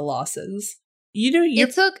devastated at the losses. You know,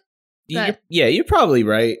 you're probably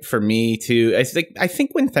right for me, too. I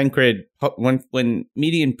think when Thancred, when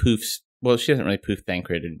Median poofs, well, she doesn't really poof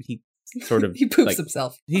Thancred, and he sort of he poofs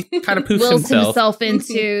himself. He kind of poofs wills himself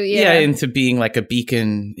into into being like a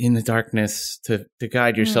beacon in the darkness to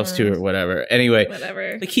guide yourselves to or whatever. Anyway,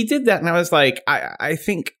 like he did that, and I was like, I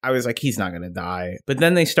think I was like, he's not going to die. But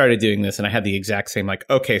then they started doing this, and I had the exact same like,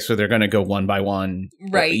 okay, so they're going to go one by one,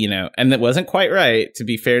 right? You know, and that wasn't quite right. To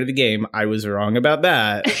be fair to the game, I was wrong about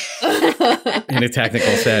that in a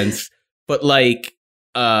technical sense, but like.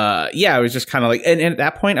 I was just kind of like, and at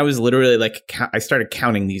that point I was literally like, I started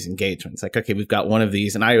counting these engagements. Like, okay, we've got one of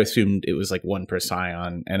these, and I assumed it was like one per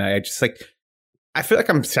scion, and I just like, I feel like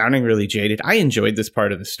I'm sounding really jaded. I enjoyed this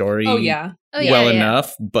part of the story,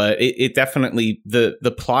 enough, but it definitely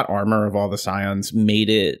the plot armor of all the scions made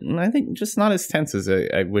it, and I think just not as tense as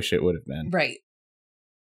I wish it would have been. Right.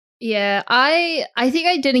 Yeah, I think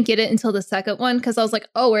I didn't get it until the second one because I was like,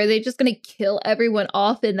 oh, are they just going to kill everyone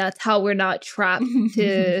off? And that's how we're not trapped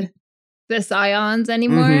to the scions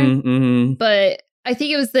anymore. But I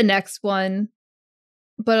think it was the next one.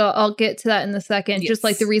 But I'll get to that in a second. Yes. Just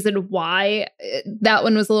like the reason why that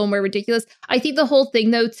one was a little more ridiculous. I think the whole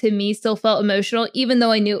thing, though, to me still felt emotional, even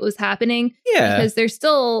though I knew it was happening. Yeah. Because they're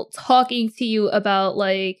still talking to you about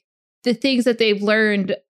like the things that they've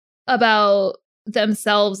learned about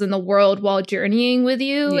themselves and the world while journeying with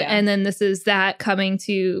you, and then this is that coming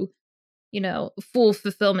to, you know, full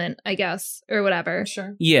fulfillment, I guess, or whatever.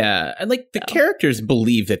 Sure. Yeah, and like the characters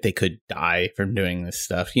believe that they could die from doing this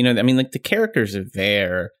stuff. You know, I mean, like the characters are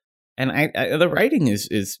there, and I the writing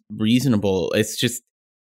is reasonable. It's just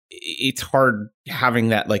it's hard having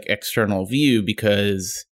that like external view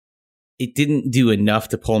because it didn't do enough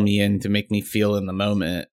to pull me in to make me feel in the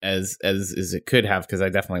moment as it could have, because I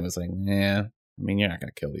definitely was like, yeah. I mean, you're not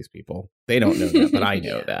going to kill these people. They don't know that, but I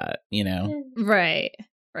know that, you know? Right.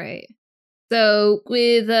 So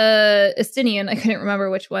with Estinian, I couldn't remember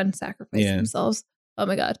which one sacrificed themselves. Oh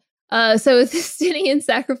my god. So with Estinian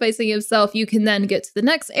sacrificing himself, you can then get to the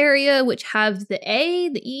next area, which have the A,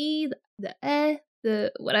 the E, the E,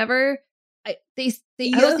 the whatever. I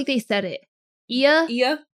don't think they said it. Ia?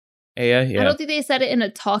 Yeah. Aya, yeah. I don't think they said it in a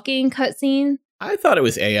talking cutscene. I thought it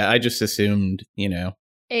was Aya. I just assumed,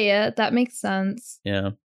 Aya, that makes sense.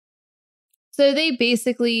 Yeah. So they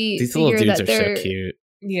basically these little figure dudes that are so cute.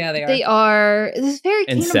 Yeah, they are. They are. This is very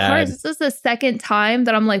And Kingdom sad. Hearts. This is the second time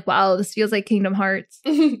that I'm like, wow, this feels like Kingdom Hearts.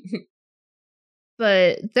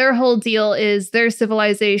 But their whole deal is their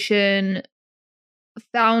civilization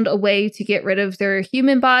found a way to get rid of their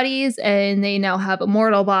human bodies, and they now have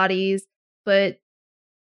immortal bodies, but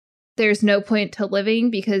there's no point to living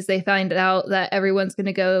because they find out that everyone's going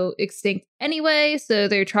to go extinct anyway, so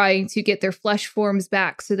they're trying to get their flesh forms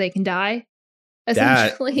back so they can die.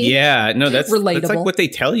 Essentially. That's relatable. That's like what they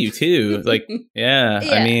tell you too. Like, yeah.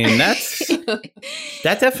 I mean,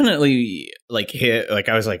 that definitely like hit. Like,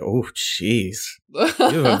 I was like, oh, jeez. Like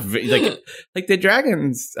the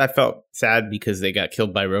dragons, I felt sad because they got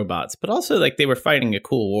killed by robots, but also like they were fighting a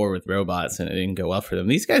cool war with robots and it didn't go well for them.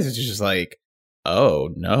 These guys are just like, oh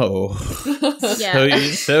no.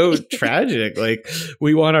 So tragic. Like,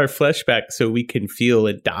 we want our flesh back so we can feel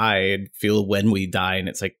and die and feel when we die. And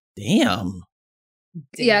it's like, damn.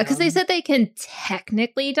 Yeah, because they said they can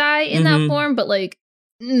technically die in that form, but like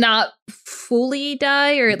not fully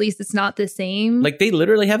die, or at least it's not the same. Like, they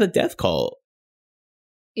literally have a death cult.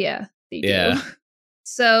 Yeah, they do.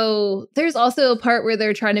 So there's also a part where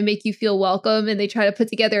they're trying to make you feel welcome and they try to put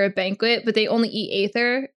together a banquet, but they only eat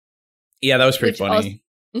Aether. Yeah, that was pretty funny.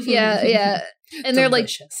 Yeah. And they're like,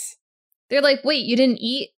 wait, you didn't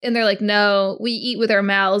eat? And they're like, no, we eat with our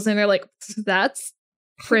mouths. And they're like, that's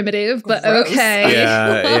primitive, but gross. Okay.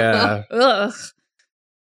 Yeah. Ugh.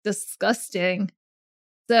 Disgusting.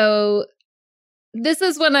 So this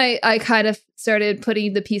is when I kind of started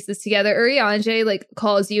putting the pieces together. Urianger like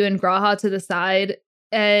calls you and Graha to the side,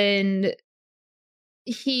 and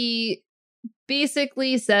he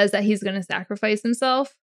basically says that he's going to sacrifice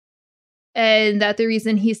himself, and that the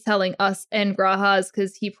reason he's telling us and Graha is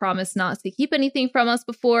because he promised not to keep anything from us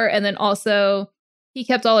before, and then also he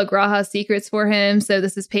kept all of Graha's secrets for him. So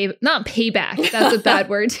this is not payback. That's a bad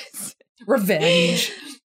word. Revenge.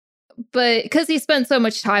 But because he spent so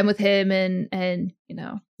much time with him and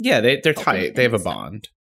Yeah, they're tight. They have a bond.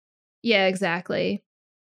 Yeah, exactly.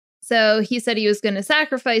 So he said he was going to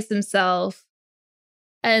sacrifice himself.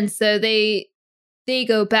 And so they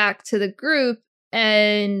go back to the group,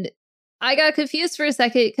 and I got confused for a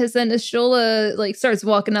second because then Ashola like starts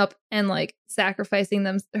walking up and like sacrificing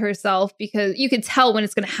them herself, because you can tell when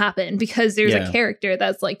it's going to happen because there's a character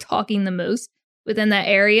that's like talking the most within that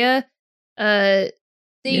area.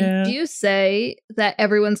 They do say that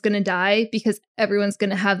everyone's going to die because everyone's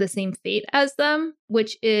going to have the same fate as them,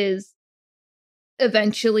 which is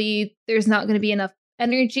eventually there's not going to be enough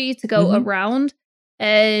energy to go around,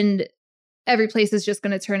 and every place is just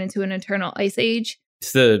going to turn into an eternal ice age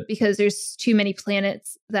because there's too many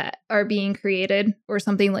planets that are being created or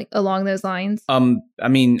something like along those lines. I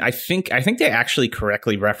mean, I think they actually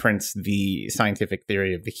correctly reference the scientific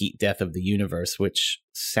theory of the heat death of the universe, which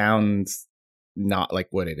sounds not like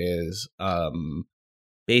what it is.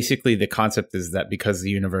 Basically, the concept is that because the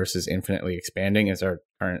universe is infinitely expanding, is our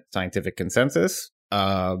current scientific consensus,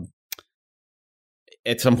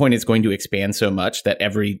 at some point it's going to expand so much that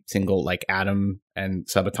every single like atom and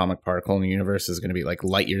subatomic particle in the universe is going to be like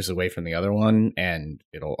light years away from the other one, and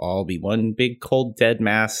it'll all be one big cold dead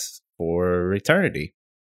mass for eternity.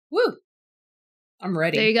 Woo! I'm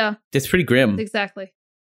ready. There you go. It's pretty grim. Exactly.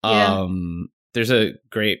 Yeah. There's a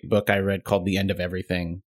great book I read called The End of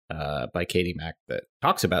Everything by Katie Mack that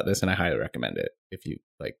talks about this, and I highly recommend it if you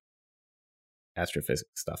like astrophysics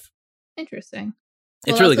stuff. Interesting.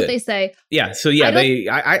 It's well, really that's good. What they say. Yeah. So yeah,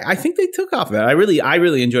 I think they took off that. I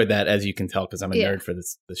really enjoyed that, as you can tell, because I'm a nerd for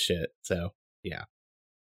this shit. So yeah.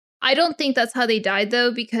 I don't think that's how they died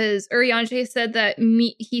though, because Urianger said that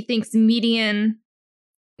he thinks Median,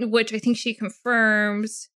 which I think she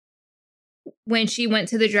confirms when she went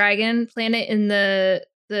to the dragon planet in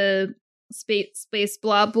the space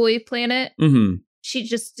blob boy planet. She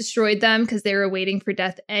just destroyed them because they were waiting for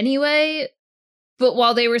death anyway. But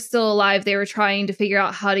while they were still alive, they were trying to figure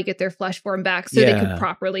out how to get their flesh form back so they could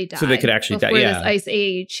properly die. So they could actually die. Before this ice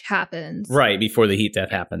age happens. Right, before the heat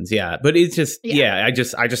death happens. Yeah. But it's just, I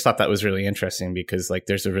just thought that was really interesting because like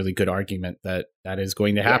there's a really good argument that is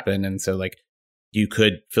going to happen. And so like you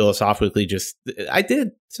could philosophically I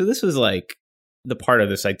did. So this was like the part of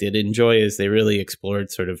this I did enjoy is they really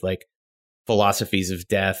explored sort of like philosophies of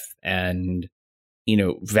death and,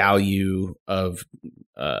 value of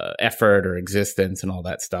effort or existence and all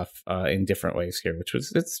that stuff in different ways here, which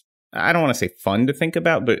was, I don't want to say fun to think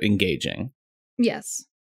about, but engaging. Yes.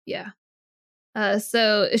 Yeah.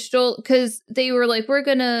 So Ishtal, because they were like, we're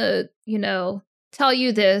gonna, tell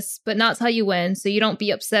you this, but not tell you when, so you won't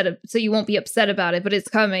be upset about it, but it's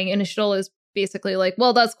coming. And Ishtal is basically like,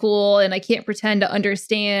 well, that's cool, and I can't pretend to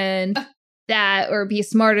understand that or be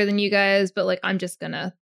smarter than you guys, but like, I'm just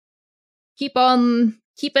gonna keep on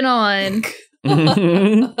keeping on.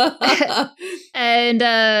 and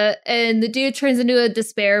the dude turns into a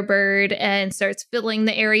despair bird and starts filling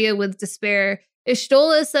the area with despair.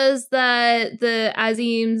 Ishtola says that the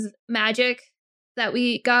Azim's magic that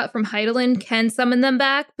we got from Heidelin can summon them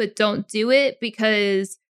back, but don't do it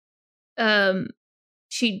because it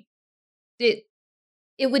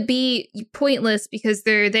would be pointless because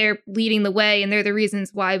they're leading the way and they're the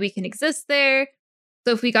reasons why we can exist there.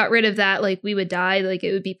 So if we got rid of that, like, we would die, like,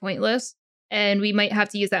 it would be pointless. And we might have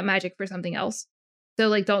to use that magic for something else. So,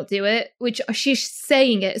 like, don't do it. Which she's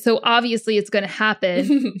saying it. So obviously it's going to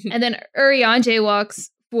happen. And then Urianger walks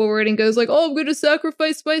forward and goes like, oh, I'm going to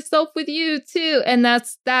sacrifice myself with you too. And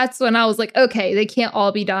that's when I was like, okay, they can't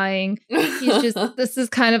all be dying. This is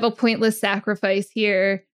kind of a pointless sacrifice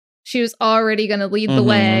here. She was already going to lead the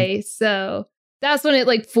way. So that's when it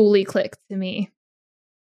like fully clicked to me.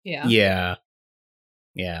 Yeah.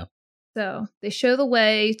 Yeah. So they show the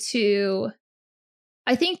way to,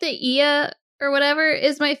 I think the Ia or whatever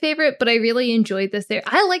is my favorite, but I really enjoyed this there.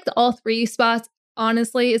 I liked all three spots.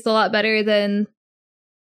 Honestly, it's a lot better than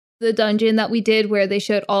the dungeon that we did where they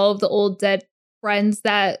showed all of the old dead friends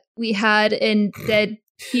that we had and dead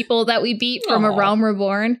people that we beat from A Realm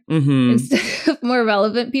Reborn instead of more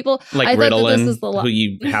relevant people. Like Ritalin, who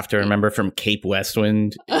you have to remember from Cape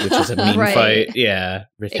Westwind, which is a meme fight. Yeah.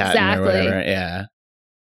 Ritalin or whatever. Yeah.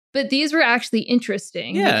 But these were actually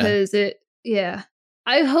interesting because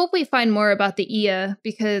I hope we find more about the Ia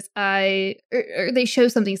because or they show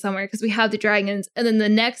something somewhere because we have the dragons. And then the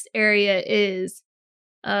next area is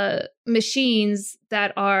machines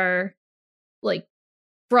that are like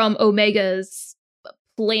from Omega's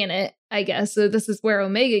planet, I guess. So this is where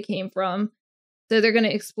Omega came from. So they're going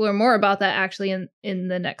to explore more about that actually in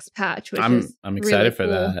the next patch. Which I'm excited really for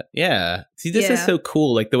cool. that. Yeah. See, this is so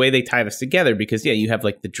cool. Like the way they tie this together because you have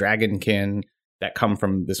like the dragonkin that come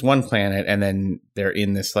from this one planet and then they're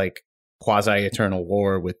in this like quasi-eternal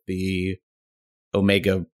war with the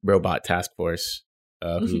Omega robot task force.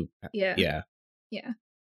 Yeah.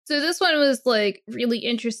 So this one was like really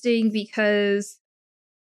interesting because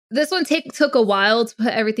this one took a while to put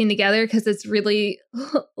everything together because it's really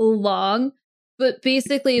long. But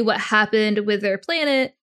basically what happened with their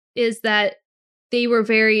planet is that they were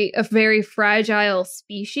a very fragile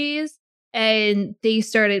species and they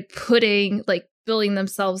started turning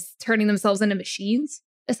themselves into machines,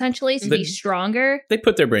 essentially, to be stronger. They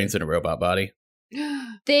put their brains in a robot body.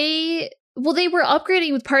 They were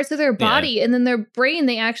upgrading with parts of their body and then their brain,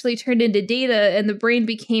 they actually turned into data and the brain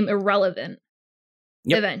became irrelevant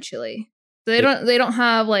eventually. So they don't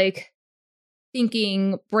have like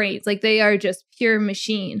thinking brains, like they are just pure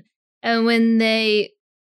machine. And when they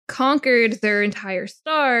conquered their entire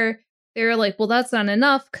star, they were like, well, that's not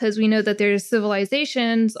enough because we know that there's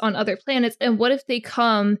civilizations on other planets, and what if they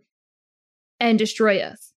come and destroy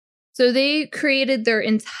us? So they created their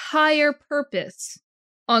entire purpose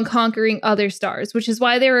on conquering other stars, which is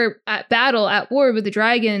why they were at war with the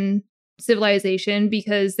dragon civilization,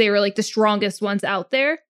 because they were like the strongest ones out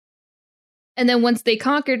there. And then once they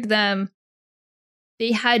conquered them,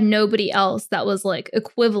 they had nobody else that was like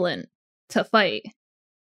equivalent to fight.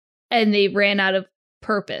 And they ran out of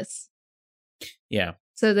purpose. Yeah.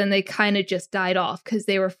 So then they kind of just died off because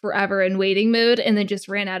they were forever in waiting mode and then just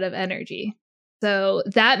ran out of energy. So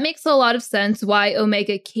that makes a lot of sense why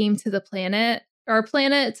Omega came to our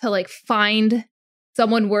planet to like find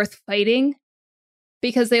someone worth fighting,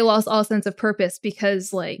 because they lost all sense of purpose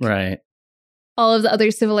because like all of the other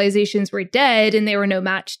civilizations were dead and they were no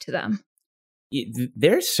match to them.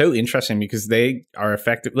 They're so interesting because they are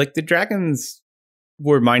effective. Like the dragons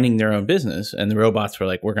were minding their own business and the robots were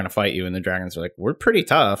like, we're going to fight you. And the dragons were like, we're pretty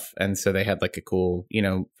tough. And so they had like a cool,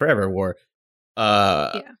 forever war.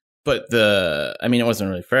 But it wasn't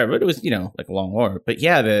really forever, but it was, like a long war. But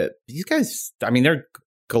yeah, these guys, they're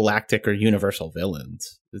galactic or universal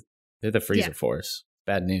villains. They're the Frieza Force.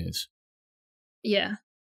 Bad news. Yeah.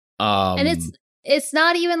 And it's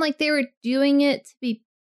not even like they were doing it to be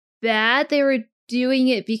bad. They were doing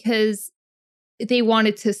it because they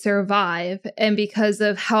wanted to survive and because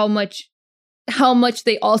of how how much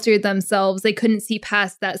they altered themselves, they couldn't see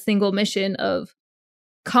past that single mission of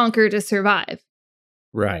conquer to survive.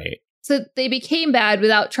 Right. So they became bad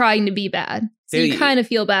without trying to be bad. So you kind of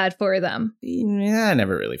feel bad for them. Yeah, I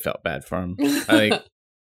never really felt bad for them.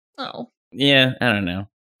 Oh. Yeah, I don't know.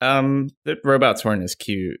 The robots weren't as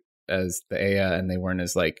cute as the Aya, and they weren't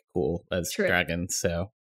as like cool as dragons.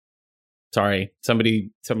 So sorry,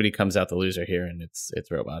 somebody comes out the loser here, and it's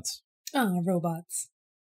robots. Oh, robots.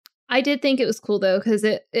 I did think it was cool though, because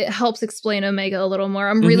it helps explain Omega a little more.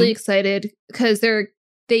 I'm really excited because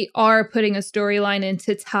they are putting a storyline in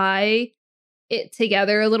to tie it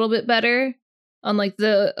together a little bit better on like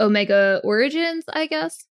the Omega origins, I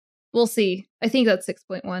guess. We'll see. I think that's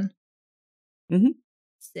 6.1.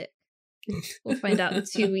 Sick. We'll find out in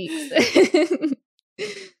 2 weeks.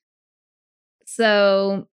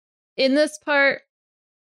 So in this part,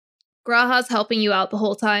 Graha's helping you out the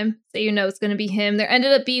whole time, so you know it's going to be him. There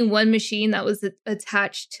ended up being one machine that was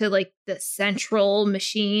attached to like the central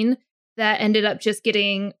machine that ended up just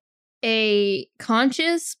getting a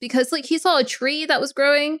conscious, because like he saw a tree that was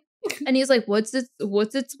growing and he's like, what's its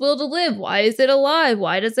will to live? Why is it alive?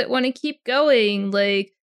 Why does it want to keep going?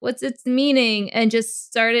 Like, what's its meaning? And just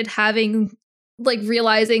started having like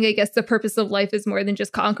realizing, I guess, the purpose of life is more than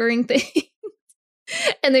just conquering things.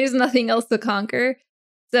 And there's nothing else to conquer.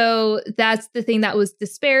 So that's the thing that was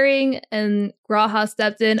despairing, and Graha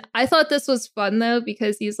stepped in. I thought this was fun, though,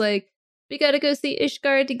 because he's like, we got to go see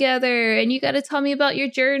Ishgard together, and you got to tell me about your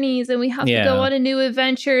journeys, and we have to go on a new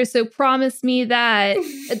adventure, so promise me that.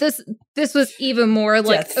 This was even more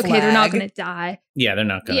like, okay, they're not going to die. Yeah, they're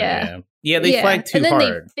not going to. Yeah, they flagged too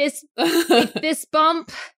hard. They fist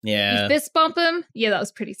bump. Yeah. They fist bump him. Yeah, that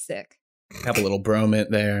was pretty sick. Have a little bromance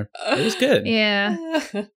there. It was good. Yeah,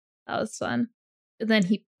 that was fun. And then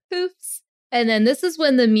he poofs. And then this is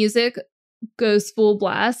when the music goes full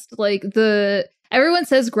blast. Like everyone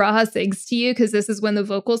says Graha sings to you because this is when the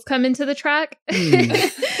vocals come into the track. So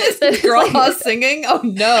Graha singing? Oh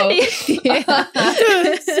no. Yeah.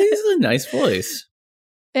 He's a nice voice.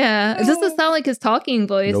 Yeah. It doesn't sound like his talking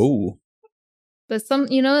voice. No. But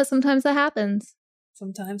sometimes that happens.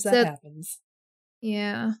 Sometimes that happens.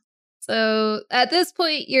 Yeah. So at this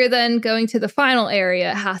point, you're then going to the final area.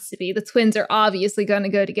 It has to be. The twins are obviously going to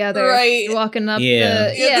go together. Right. You're walking up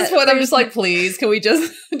at this point, I'm just like, please, can we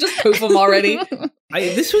just poof them already?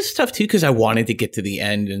 This was tough, too, because I wanted to get to the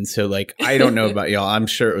end. And so, like, I don't know about y'all. I'm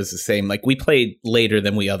sure it was the same. Like, we played later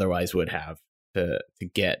than we otherwise would have to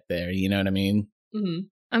get there. You know what I mean? Mm-hmm.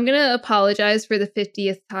 I'm going to apologize for the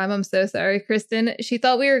 50th time. I'm so sorry, Kristen. She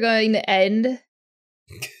thought we were going to end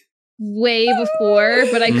way before,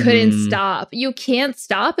 but I couldn't stop. You can't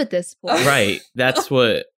stop at this point. Right. That's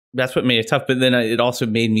what made it tough. But then it also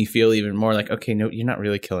made me feel even more like, okay, no, you're not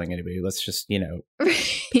really killing anybody. Let's just, Yeah.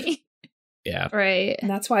 Right. And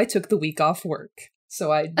that's why I took the week off work.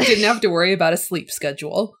 So I didn't have to worry about a sleep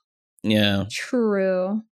schedule. Yeah.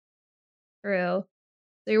 True. So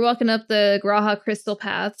you're walking up the Graha crystal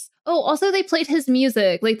paths. Oh, also they played his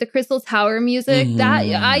music, like the Crystal Tower music. That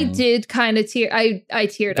I did kind of tear. I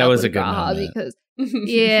teared that up was with a good Graha moment. because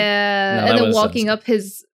and then walking up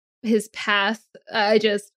his path. I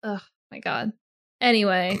just, oh my god.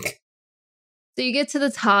 Anyway, so you get to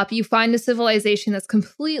the top. You find a civilization that's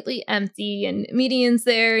completely empty, and Median's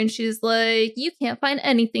there, and she's like, "You can't find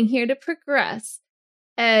anything here to progress,"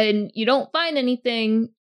 and you don't find anything.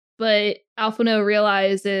 But Alphino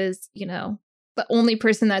realizes, the only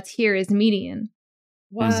person that's here is Median.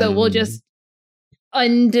 Wow. So we'll just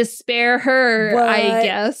undespair her, I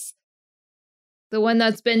guess. The one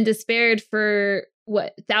that's been despaired for,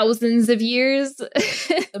 thousands of years?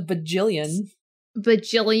 A bajillion.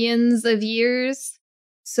 Bajillions of years.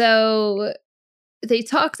 So they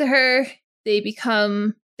talk to her. They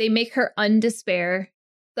make her undespair.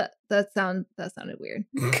 That sounded weird.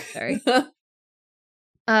 Sorry.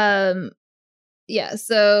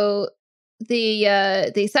 So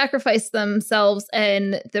they sacrifice themselves,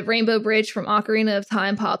 and the Rainbow Bridge from Ocarina of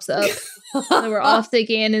Time pops up. And we're off to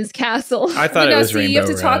Ganon's castle. I thought it was Rainbow You have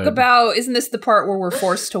to talk about, isn't this the part where we're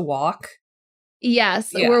forced to walk?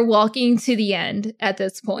 Yes, we're walking to the end at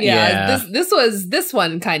this point. Yeah. This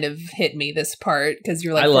one kind of hit me, this part, because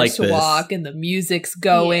you're forced to walk and the music's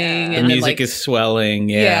going. The and music is swelling.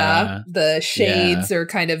 Yeah. The shades are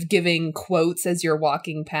kind of giving quotes as you're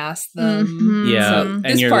walking past them. Mm-hmm. Yeah. So and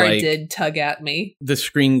this part did tug at me. The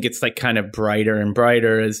screen gets kind of brighter and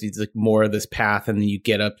brighter as it's more of this path, and then you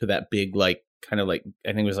get up to that big kind of I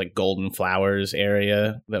think it was golden flowers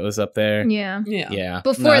area that was up there. Yeah.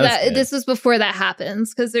 Before that, this was before that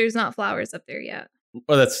happens, because there's not flowers up there yet.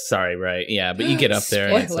 Oh, right. Yeah, but you get up there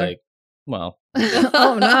and it's Well,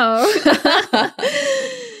 Oh no.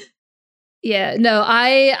 Yeah, no,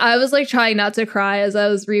 I was like trying not to cry as I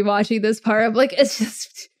was rewatching this part. I'm like, it's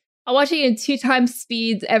just I'm watching it in 2 times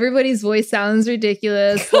speeds. Everybody's voice sounds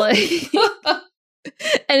ridiculous, like,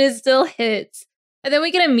 and it still hits. And then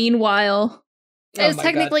we get a meanwhile. It's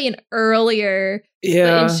technically an earlier, but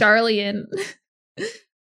in Charlian,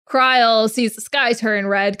 Kryl sees the sky turn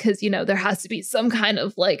red because, you know, there has to be some kind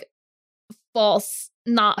of like false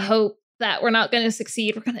not hope that we're not going to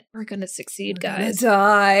succeed. We're going to succeed, guys. Gonna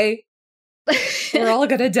die. We're all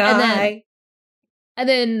gonna die. And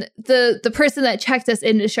then the person that checked us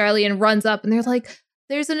into Charlian runs up and they're like,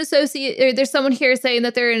 there's an associate, or there's someone here saying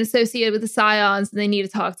that they're an associate with the Scions and they need to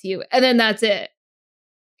talk to you. And then that's it.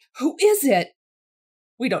 Who is it?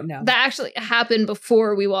 We don't know. That actually happened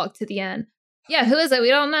before we walked to the end. Yeah, who is it? We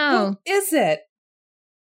don't know. Who is it?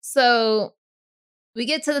 So we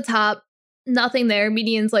get to the top. Nothing there.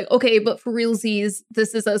 Median's like, okay, but for realsies,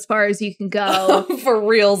 this is as far as you can go. For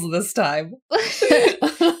reals this time.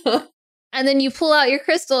 And then you pull out your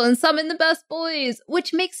crystal and summon the best boys,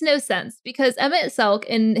 which makes no sense because Emmett Selk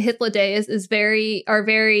and Hythlodaeus are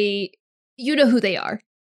very, you know who they are.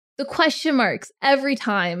 The question marks every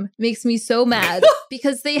time makes me so mad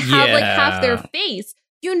because they have like half their face.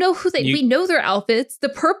 You know who we know their outfits, the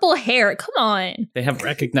purple hair. Come on. They have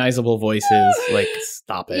recognizable voices. Like,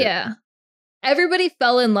 stop it. Yeah. Everybody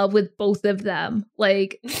fell in love with both of them.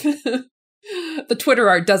 Like, the Twitter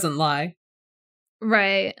art doesn't lie.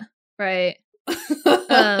 Right.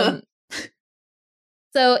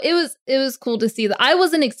 So it was cool to see that. I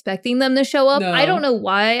wasn't expecting them to show up. No. I don't know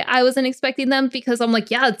why I wasn't expecting them because I'm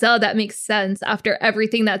like, yeah, duh, that makes sense. After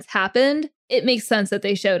everything that's happened, it makes sense that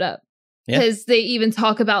they showed up. Because they even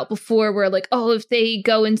talk about before where like, oh, if they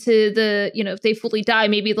go into the, you know, if they fully die,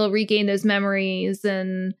 maybe they'll regain those memories.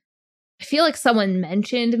 And I feel like someone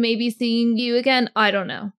mentioned maybe seeing you again. I don't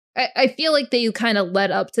know. I feel like they kind of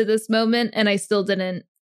led up to this moment and I still didn't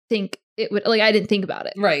think it would, like, I didn't think about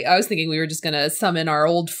it. Right. I was thinking we were just going to summon our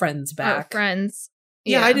old friends back. Our friends.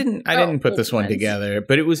 Yeah, I didn't put this one together,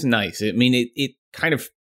 but it was nice. I mean, it kind of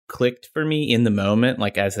clicked for me in the moment,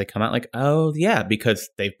 like as they come out, like, oh yeah, because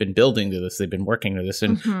they've been building to this, they've been working to this,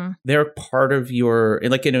 and they're part of your,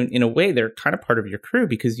 like, in a way, they're kind of part of your crew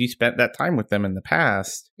because you spent that time with them in the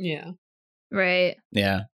past. Yeah. Right.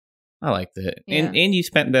 Yeah. I liked it. Yeah. And you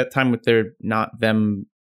spent that time with their, not them,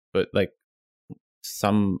 but like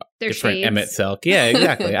some their different shades. Emmett Selk. Yeah,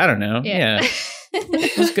 exactly. I don't know. Yeah.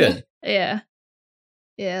 It was good. Yeah.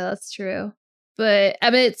 Yeah, that's true. But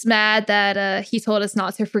Emmett's mad that he told us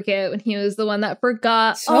not to forget when he was the one that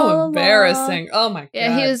forgot. So embarrassing. Oh my God.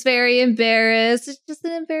 Yeah, he was very embarrassed. It's just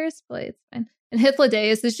an embarrassed boy. It's fine. And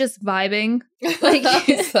Hythlodaeus is just vibing. Like,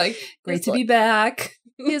 he's like, great to be back.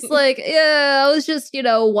 He's like, yeah, I was just, you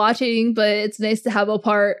know, watching, but it's nice to have a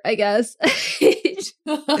part, I guess.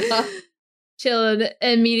 Chilling.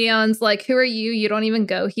 And Medion's like, who are you? You don't even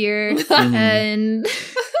go here. And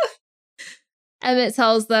Emmett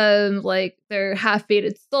tells them, like, they're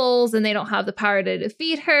half-fated souls and they don't have the power to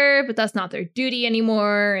defeat her, but that's not their duty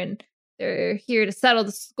anymore. And they're here to settle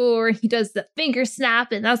the score. He does the finger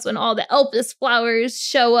snap, and that's when all the Elpis flowers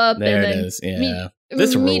show up. There and it then is. Yeah.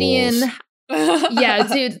 This Median rules. Yeah,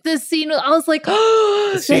 dude, this scene, I was like,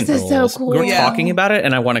 oh, this is so cool. We're talking about it,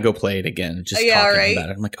 and I want to go play it again. Just talking about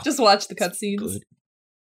it. I'm like, oh, just watch the cutscenes.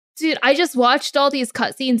 Dude, I just watched all these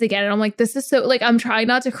cutscenes again, and I'm like, this is so, like, I'm trying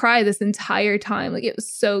not to cry this entire time. Like, it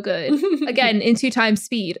was so good. Again, in 2 times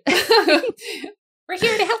speed. We're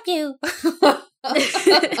here to help you.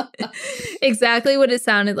 Exactly what it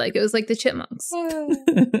sounded like. It was like the Chipmunks.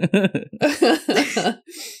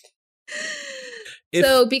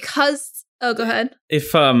 So because go ahead.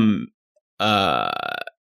 If Venat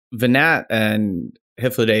and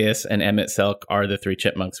Hythlodaeus and Emmett Selk are the 3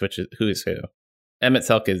 chipmunks, who is who? Emmett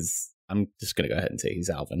Selk is, I'm just gonna go ahead and say he's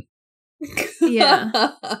Alvin. Yeah.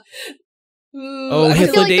 Oh,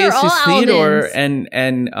 Hythlodaeus is Theodore and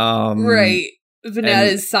right. Venat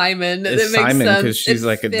is Simon. That makes Simon sense. because she's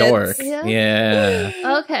like fits. a dork. Yeah.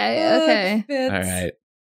 Okay. Fits. All right.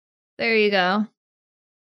 There you go.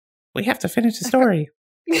 We have to finish the story.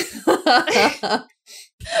 I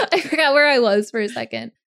forgot where I was for a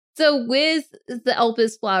second. So with the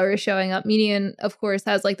Elpis flowers showing up, Median, of course,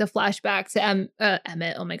 has like the flashback to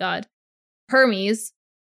Emmett. Oh my God. Hermes.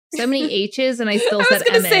 So many H's, and I still said Emmett.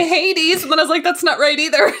 I was going to say Hades, and then I was like, that's not right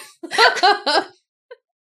either.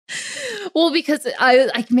 Well, because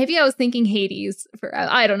maybe I was thinking Hades for,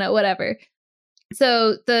 I don't know, whatever.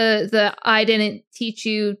 So the I didn't teach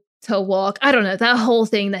you to walk. I don't know, that whole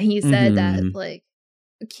thing that he said that like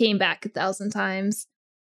came back 1,000 times.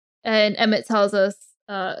 And Emmett tells us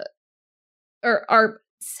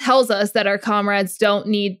tells us that our comrades don't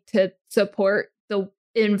need to support the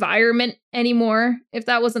environment anymore, if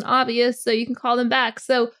that wasn't obvious, so you can call them back.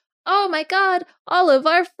 So, oh my god, all of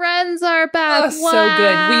our friends are back. Oh, so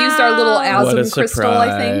good. We used our little What a Asm crystal,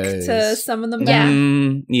 I think, surprise. to summon them Yeah.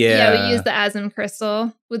 back. Yeah, we used the Asm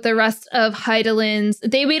crystal with the rest of Heidelin's.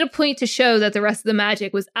 They made a point to show that the rest of the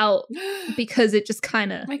magic was out because it just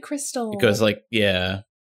kind of... My crystal. Because, like, yeah.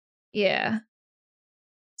 Yeah.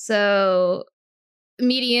 So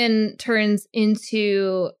Median turns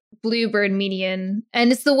into Bluebird Median,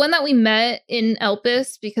 and it's the one that we met in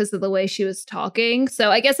Elpis because of the way she was talking.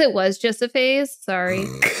 So I guess it was just a phase. Sorry.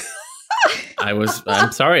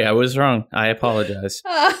 I'm sorry, I was wrong. I apologize.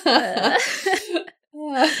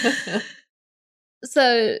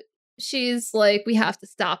 So she's like, we have to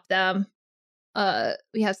stop them.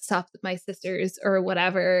 We have to stop my sisters or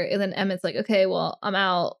whatever. And then Emmett's like, okay, well, I'm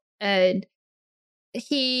out. And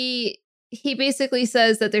he basically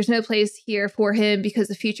says that there's no place here for him because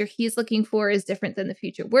the future he's looking for is different than the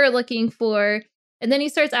future we're looking for. And then he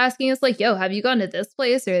starts asking us, like, yo, have you gone to this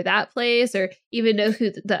place or that place, or even know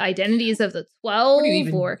who the identities of the 12? What are you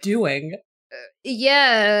even doing?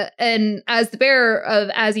 Yeah. And as the bearer of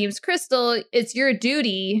Azim's crystal, it's your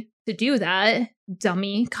duty to do that,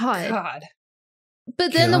 dummy. God.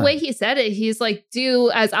 But then the way he said it, he's like,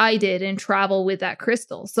 do as I did and travel with that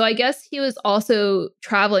crystal. So I guess he was also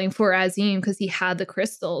traveling for Azim because he had the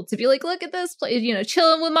crystal to be like, look at this place, you know,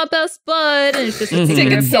 chilling with my best bud. And it's just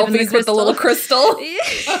taking selfies with the little crystal.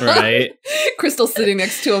 Right. Crystal sitting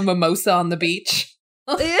next to a mimosa on the beach.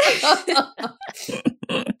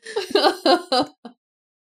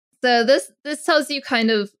 So this tells you kind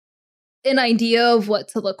of an idea of what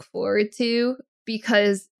to look forward to,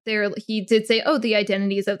 because he did say, oh, the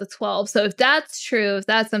identities of the 12. So if that's true, if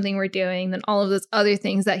that's something we're doing, then all of those other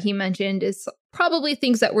things that he mentioned is probably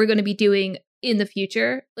things that we're going to be doing in the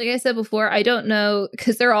future. Like I said before, I don't know,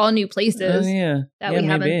 because they're all new places that we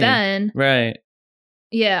haven't been. Right.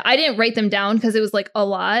 Yeah, I didn't write them down because it was like a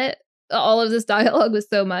lot. All of this dialogue was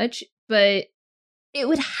so much, but it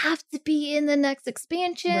would have to be in the next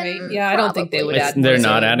expansion. Right. Yeah, I don't think they would add They're zones.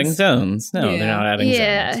 not adding zones. No, they're not adding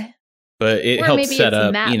zones. But it helps set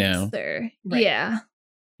up, you know. Right. Yeah.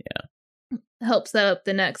 Helps set up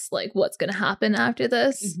the next, like, what's going to happen after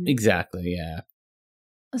this. Mm-hmm. Exactly, yeah.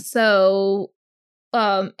 So,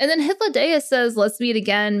 and then Hythlodaeus says, let's meet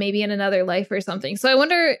again, maybe in another life or something. So I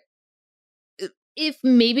wonder if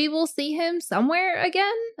maybe we'll see him somewhere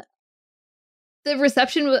again. The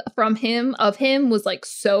reception from him was like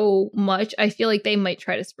so much. I feel like they might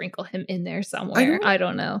try to sprinkle him in there somewhere. I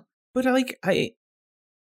don't know. But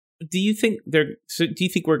do you think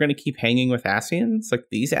we're going to keep hanging with Ascians, like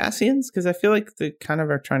these Ascians? Because I feel like they kind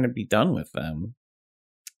of are trying to be done with them.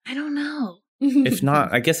 I don't know. If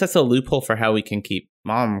not, I guess that's a loophole for how we can keep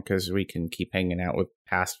Mom, because we can keep hanging out with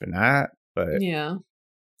past Vinat. But yeah,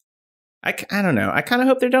 I don't know. I kind of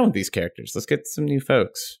hope they're done with these characters. Let's get some new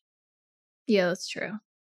folks. Yeah, that's true.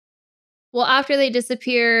 Well, after they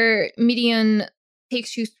disappear, Median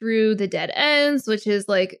takes you through the dead ends, which is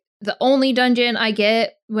like the only dungeon I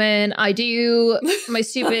get when I do my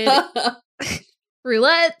stupid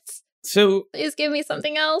roulettes. So please give me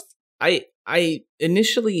something else. I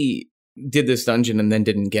initially did this dungeon and then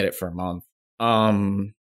didn't get it for a month.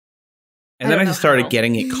 And then I just started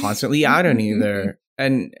getting it constantly. I don't either.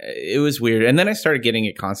 And it was weird. And then I started getting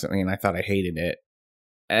it constantly and I thought I hated it.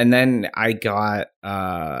 And then I got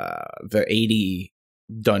the 80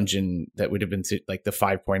 dungeon that would have been like the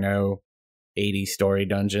 5.0 80 story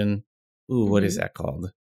dungeon. Ooh, what is that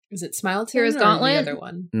called? Is it Smile Town Hero's Gauntlet? The other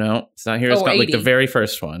one? No, it's not Hero's Gauntlet. Like the very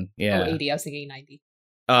first one. Yeah. Oh, 80. I was thinking 90.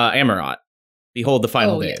 Amarat. Behold the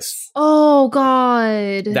Final Days. Yes. Oh,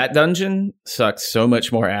 God. That dungeon sucks so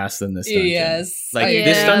much more ass than this dungeon. Yes. Like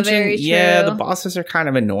this dungeon, the bosses are kind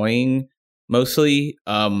of annoying mostly.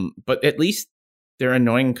 But at least they're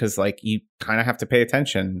annoying because like you kind of have to pay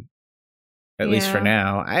attention. At least for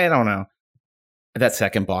now. I don't know. That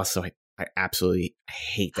second boss, so I absolutely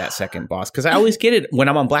hate that second boss because I always get it when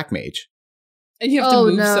I'm on Black Mage. And you have to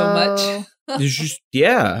move so much. It's just,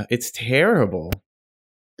 it's terrible.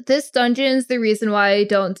 This dungeon's the reason why I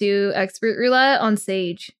don't do expert roulette on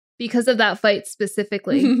Sage, because of that fight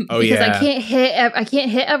specifically. Because I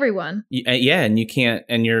can't hit everyone. Yeah, and you can't,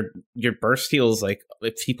 and your burst heals like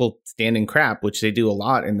if people stand in crap, which they do a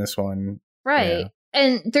lot in this one. Right. Yeah.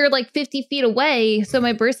 And they're like 50 feet away, so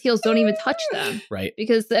my burst heals don't even touch them. Right.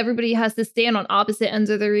 Because everybody has to stand on opposite ends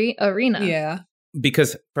of the arena. Yeah.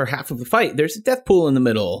 Because for half of the fight, there's a death pool in the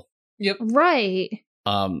middle. Yep. Right.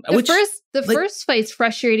 The first fight's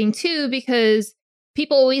frustrating too, because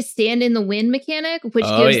people always stand in the wind mechanic, which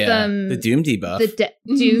gives them the Doom debuff.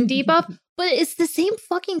 Doom debuff, but it's the same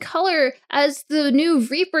fucking color as the new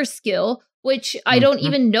Reaper skill, which I don't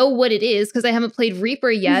even know what it is because I haven't played Reaper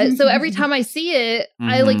yet. So every time I see it,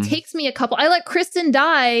 I like takes me a couple. I let Kristen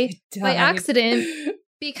die by accident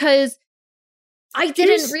because I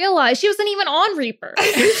didn't realize she wasn't even on Reaper.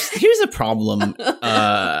 Here's a problem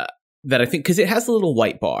that I think, because it has a little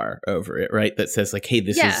white bar over it, right? That says like, hey,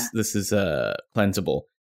 this is cleansable.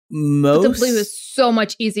 But the blue is so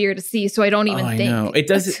much easier to see, so I don't even think. I know. It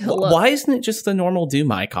does. Why isn't it just the normal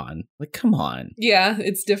Doom icon? Like, come on. Yeah,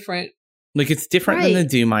 it's different. Like, it's different than the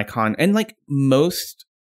Doom icon. And like most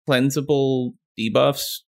cleansable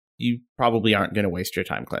debuffs, you probably aren't going to waste your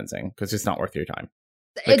time cleansing because it's not worth your time.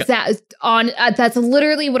 Like, exactly. That's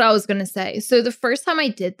literally what I was going to say. So the first time I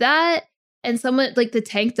did that, and someone, like, the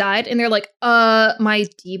tank died, and they're like, my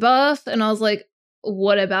debuff. And I was like,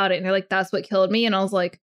 what about it? And they're like, that's what killed me. And I was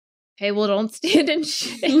like, hey, well, don't stand in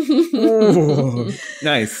shit. Ooh,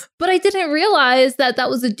 nice. But I didn't realize that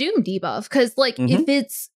was a Doom debuff. Because, like, if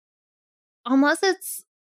it's, unless it's,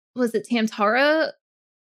 was it Tamtara?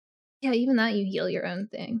 Yeah, even that, you heal your own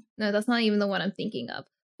thing. No, that's not even the one I'm thinking of.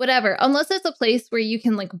 Whatever. Unless it's a place where you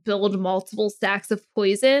can, like, build multiple stacks of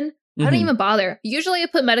poison, I don't even bother. Usually I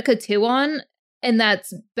put Medica 2 on, and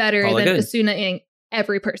that's better than Asuna-ing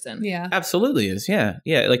every person. Yeah. Absolutely is, yeah.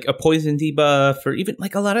 Yeah, like a poison debuff, or even,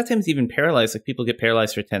 like, a lot of times even paralyzed, like people get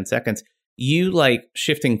paralyzed for 10 seconds. You, like,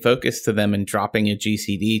 shifting focus to them and dropping a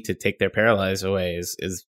GCD to take their paralyze away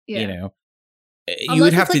is you know, you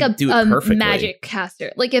would have to do it perfectly. Magic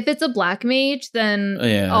caster. Like, if it's a black mage, then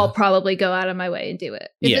I'll probably go out of my way and do it.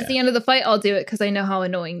 If it's the end of the fight, I'll do it because I know how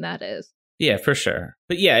annoying that is. Yeah, for sure.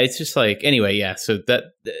 But yeah, it's just like, anyway, yeah. So that,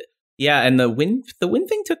 and the wind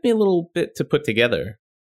thing took me a little bit to put together.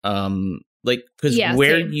 Like, because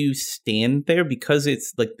where you stand there, because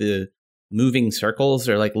it's like the moving circles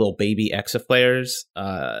are like little baby exaflares.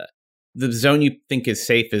 The zone you think is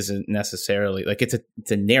safe isn't necessarily, like, it's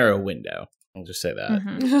a narrow window. I'll just say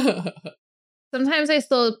that. Sometimes I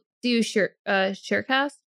still do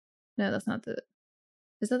Surecast. No, that's not the.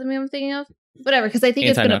 Is that the name I'm thinking of? Whatever, because I think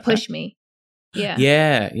it's going to push me.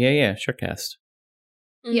 Yeah. Surecast.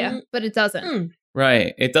 Yeah, but it doesn't.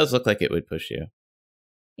 Right. It does look like it would push you.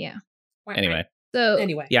 Yeah. Anyway.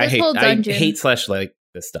 Yeah, I hate / like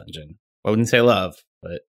this dungeon. I wouldn't say love,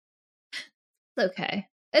 but it's okay.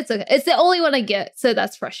 It's okay. It's the only one I get, so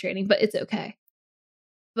that's frustrating, but it's okay.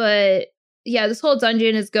 But yeah, this whole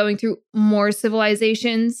dungeon is going through more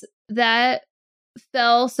civilizations that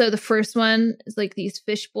fell. So the first one is like these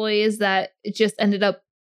fish boys that it just ended up,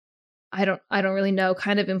 I don't really know,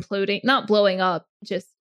 kind of imploding, not blowing up, just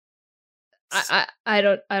I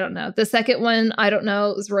don't know. The second one, I don't know,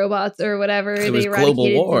 it was robots or whatever. It was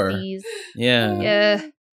global war. Disease. Yeah.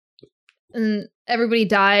 And everybody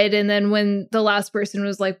died, and then when the last person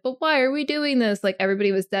was like, but why are we doing this? Like,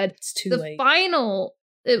 everybody was dead. It's too late.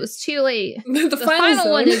 It was too late. the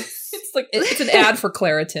final one is it's like it's an ad for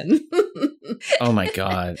Claritin. Oh my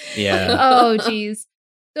god. Yeah. Oh geez.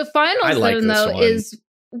 The final zone though is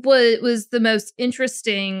what was the most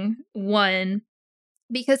interesting one,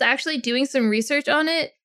 because actually doing some research on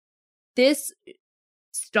it, this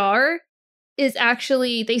star is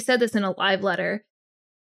actually, they said this in a live letter,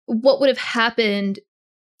 what would have happened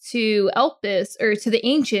to Elpis, or to the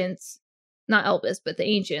ancients, not Elpis, but the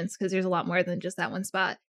ancients, because there's a lot more than just that one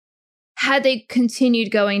spot, had they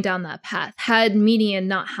continued going down that path, had Median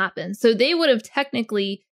not happened. So they would have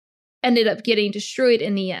technically ended up getting destroyed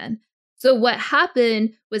in the end. So what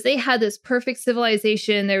happened was they had this perfect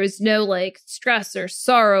civilization. There was no like stress or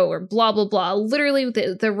sorrow or blah, blah, blah. Literally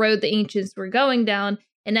the road the ancients were going down.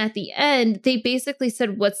 And at the end, they basically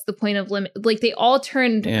said, what's the point of limit? Like, they all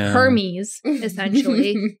turned Hermes,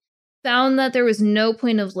 essentially, found that there was no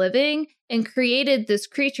point of living, and created this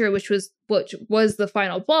creature, which was the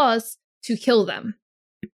final boss, to kill them.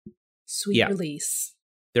 Sweet release.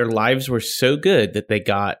 Their lives were so good that they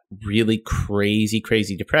got really crazy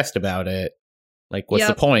depressed about it. Like, what's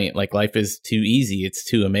the point? Like, life is too easy. It's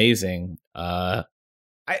too amazing. They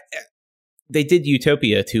did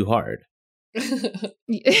Utopia too hard.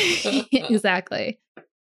 Exactly.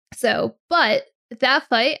 So, but that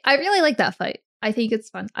fight, I really like that fight. I think it's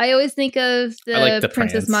fun. I always think of the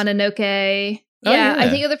Princess Mononoke. Yeah, I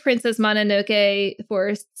think of the Princess Mononoke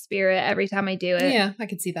forest spirit every time I do it. Yeah, I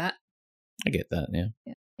can see that. I get that.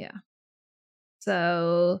 Yeah.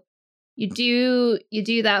 So you do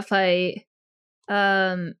that fight,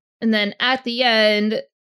 and then at the end,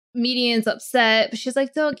 Median's upset, but she's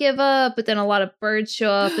like, don't give up. But then a lot of birds show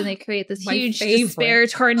up and they create this huge despair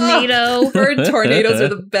tornado. Bird tornadoes are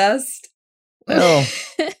the best. Well,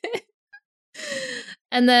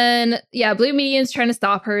 and then, Blue Medium's trying to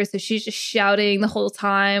stop her, so she's just shouting the whole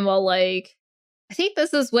time while, like, I think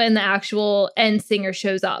this is when the actual end singer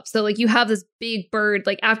shows up. So, like, you have this big bird,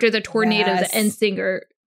 like, after the tornado, the end singer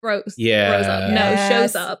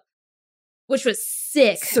shows up, which was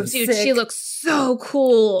sick. So Dude, sick. she looks so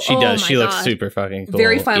cool. She does. She looks super fucking cool.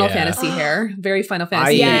 Very Final Fantasy hair. Very Final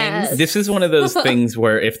Fantasy Yes. This is one of those things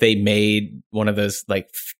where if they made one of those, like,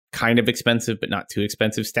 kind of expensive but not too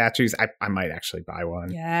expensive statues, I might actually buy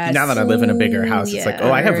one. Yes. Now that I live in a bigger house, it's like,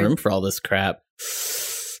 oh, I have room for all this crap.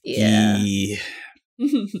 Yeah. Eee.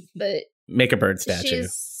 But make a bird statue.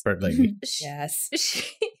 Bird lady. Yes.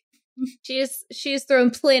 She's throwing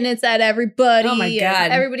planets at everybody. Oh my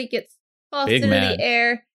God. Everybody gets tossed Big into mad. the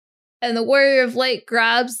air. And the Warrior of Light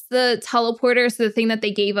grabs the teleporter, so the thing that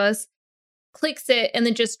they gave us, clicks it, and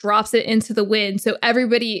then just drops it into the wind. So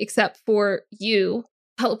everybody except for you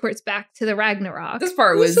teleports back to the Ragnarok. This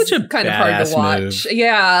part It was was such a kind of hard to badass watch. move.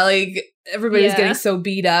 Yeah, like everybody's Yeah. getting so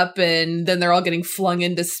beat up, and then they're all getting flung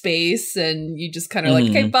into space, and you just kind of like,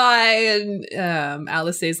 okay, bye. And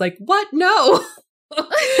Alice is like, what? No.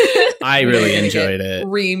 I really enjoyed it.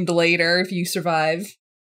 Reamed later if you survive.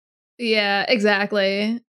 Yeah,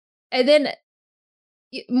 exactly. And then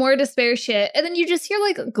more despair shit. And then you just hear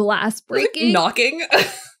like glass breaking. Knocking.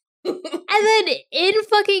 And then in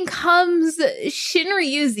fucking comes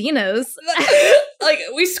Shinryu Xenos. Like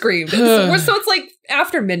we screamed. So it's like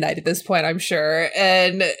after midnight at this point, I'm sure.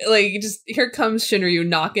 And like just here comes Shinryu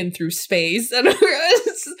knocking through space. And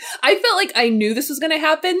I felt like I knew this was gonna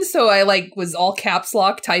happen, so I like was all caps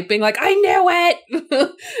lock typing, like, I knew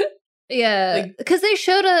it. Yeah, because they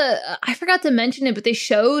showed I forgot to mention it, but they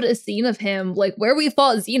showed a scene of him, like, where we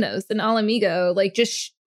fought Xenos and Alamigo, like,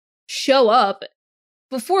 just show up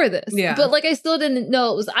before this. Yeah. But, like, I still didn't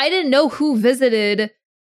know I didn't know who visited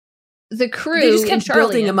the crew. They just kept in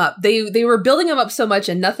building Charlian. him up. They were building him up so much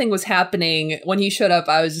and nothing was happening. When he showed up,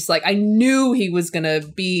 I was just like, I knew he was gonna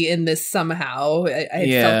be in this somehow. I had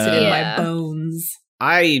felt it in my bones.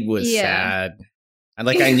 I was sad. And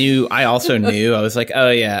like I also knew. I was like, oh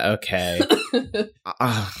yeah, okay.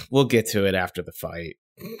 We'll get to it after the fight.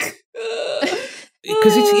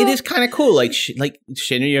 Because it is kind of cool. Like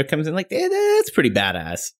Shinryu comes in like, that's pretty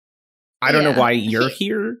badass. I don't know why you're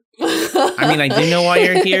here. I mean, I do know why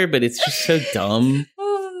you're here, but it's just so dumb.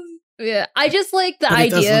 Yeah, I just like the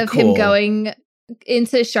idea of him going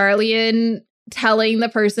into Charlian, telling the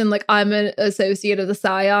person, like, I'm an associate of the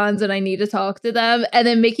Scions and I need to talk to them, and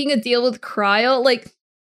then making a deal with Cryle. Like,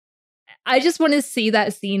 I just want to see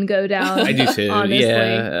that scene go down. I do too. Honestly.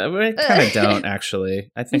 Yeah, I kind of don't,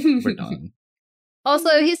 actually. I think we're done.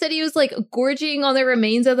 Also, he said he was, like, gorging on the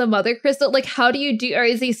remains of the Mother Crystal. Like, how do you do, or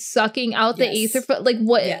is he sucking out the Aether? Like,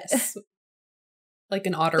 what? Yes. Like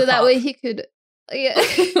an otter so pop. that way he could... Yeah.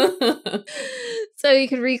 So he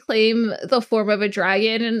could reclaim the form of a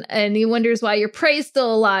dragon, and he wonders why your prey's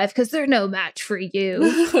still alive, because they're no match for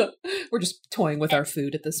you. We're just toying with our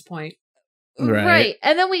food at this point. Right.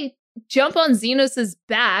 And then we jump on Xenos'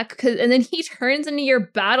 back, and then he turns into your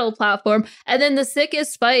battle platform, and then the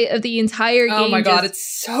sickest fight of the entire game. Oh my god,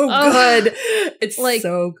 it's so good. It's like,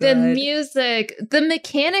 so good. The music, the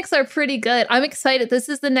mechanics are pretty good. I'm excited. This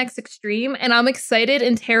is the next extreme, and I'm excited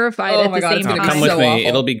and terrified at the same time. Come with so me. awful.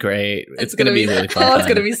 It'll be great. It's going to be really fun. Oh, it's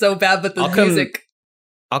going to be so bad, but the music.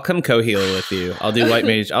 I'll come co-heal with you. I'll do White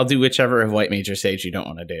Mage. I'll do whichever of White Mage or Sage you don't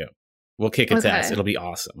want to do. We'll kick its ass. It'll be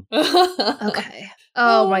awesome. Okay.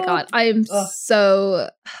 Oh my god. I am so...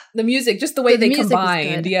 The music, just the way they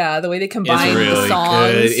combined. Yeah, the way they combined really the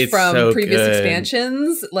songs from so previous good.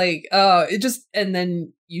 Expansions. Like, it just... And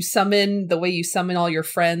then you summon, the way you summon all your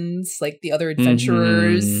friends, like the other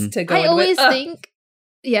adventurers to go I always think...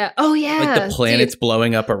 Yeah. Oh, yeah. Like the planets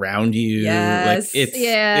blowing up around you. Yes. Like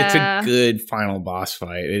it's a good final boss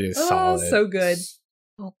fight. It is solid. So good.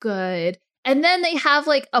 Oh, good. And then they have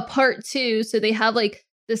like a part 2. So they have like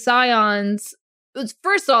the Scions.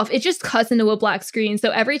 First off, it just cuts into a black screen. So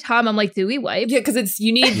every time I'm like, do we wipe? Yeah, because it's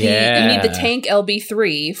you need the tank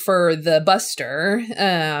LB3 for the Buster.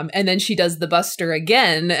 And then she does the Buster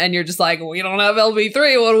again, and you're just like, we don't have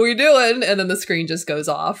LB3, what are we doing? And then the screen just goes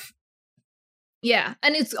off. Yeah,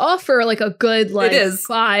 and it's off for like a good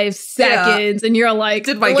 5 seconds, and you're like,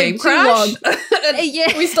 did my game crash?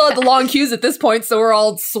 Yeah, we still had the long queues at this point, so we're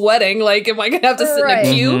all sweating. Like, am I gonna have to sit in a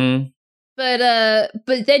queue? Mm-hmm.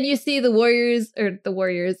 But then you see the Warriors.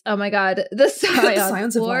 Oh my god, the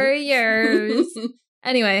Scions Warriors.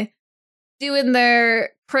 Anyway, doing their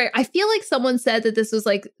prayer. I feel like someone said that this was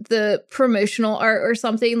like the promotional art or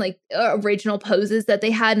something, like original poses that they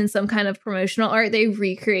had in some kind of promotional art they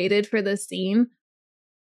recreated for this scene.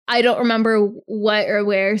 I don't remember what or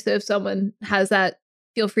where, so if someone has that,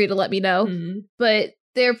 feel free to let me know. But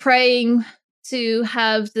they're praying to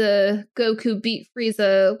have the Goku beat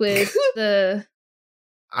Frieza with the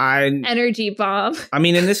energy bomb. I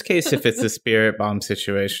mean, in this case, if it's a spirit bomb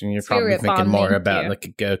situation, you're probably thinking more about like a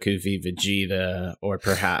Goku v Vegeta, or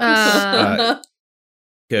perhaps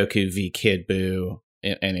Goku v Kid Buu.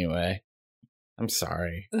 Anyway, I'm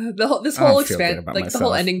sorry. This whole the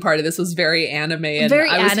whole ending part of this was very anime, and very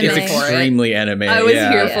I was here for it. Extremely anime. I was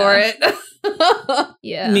here for it.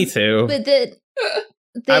 Yeah, me too. But they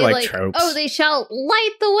I like tropes. Oh, they shout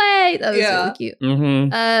 "Light the way!" That was really cute.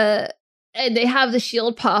 And they have the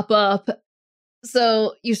shield pop up,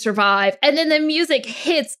 so you survive. And then the music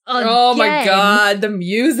hits again. Oh my god, the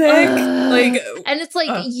music! And it's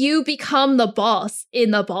like you become the boss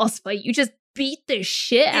in the boss fight. You just beat the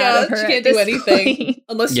shit out of her. She can't do anything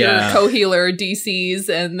unless you're a co-healer DCs,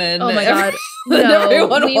 and then oh my god, no!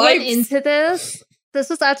 We went into this. This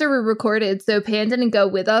was after we recorded, so Pan didn't go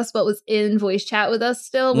with us, but was in voice chat with us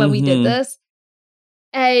still when we did this.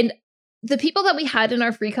 And the people that we had in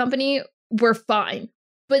our free company were fine.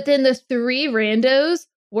 But then the 3 randos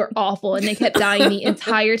were awful, and they kept dying the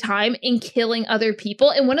entire time and killing other people.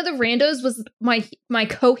 And one of the randos was my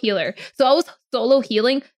co-healer. So I was solo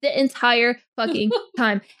healing the entire fucking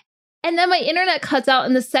time. And then my internet cuts out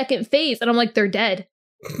in the second phase, and I'm like, they're dead.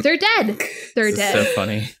 They're dead. They're dead. So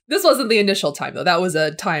funny. This wasn't the initial time, though. That was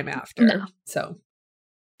a time after. No. So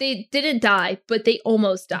they didn't die, but they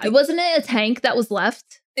almost died. Wasn't it a tank that was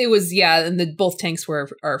left? It was, and both tanks were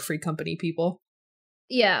our free company people.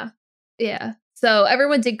 Yeah. So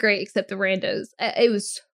everyone did great except the randos. It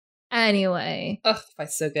was anyway. Oh,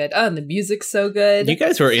 fight's so good. Oh, and the music's so good. You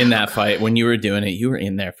guys were in that fight when you were doing it. You were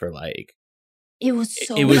in there for like. It was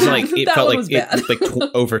so. It was bad. like it felt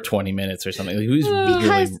like over 20 minutes or something. It was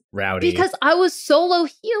really rowdy because I was solo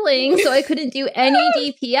healing, so I couldn't do any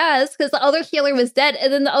DPS because the other healer was dead,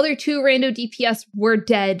 and then the other 2 rando DPS were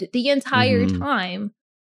dead the entire time.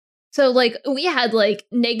 So like we had like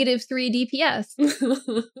 -3 DPS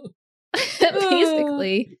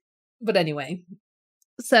basically. But anyway.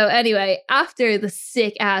 So anyway, after the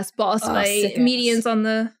sick ass boss fight, Median's on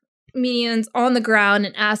the ground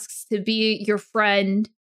and asks to be your friend,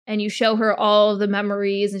 and you show her all of the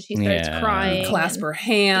memories, and she starts crying. Clasp her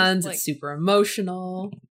hands. It's super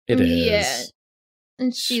emotional. It is. Yeah.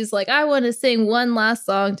 And she's like, I want to sing one last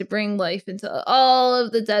song to bring life into all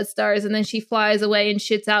of the Dead Stars. And then she flies away and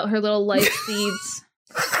shits out her little life seeds.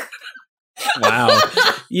 Wow.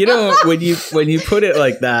 You know, when you put it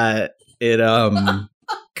like that, it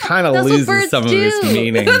kind of loses some of its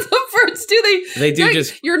meaning. That's what birds do. They do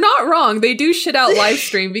just. You're not wrong. They do shit out live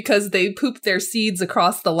stream because they poop their seeds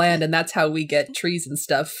across the land, and that's how we get trees and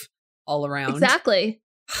stuff all around. Exactly.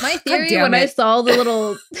 My theory when I saw the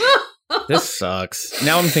little. This sucks.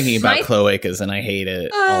 Now I'm thinking about cloacas and I hate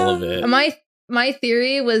it. All of it. My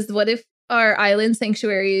theory was, what if our island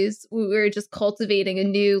sanctuaries, we were just cultivating a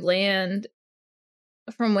new land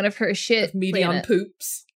from one of her shit Medion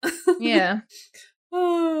poops. Yeah.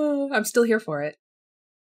 I'm still here for it.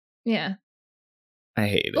 Yeah. I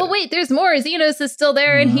hate it. Well, wait, there's more. Xenos is still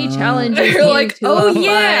there, and he challenges you like, to a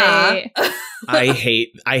fight.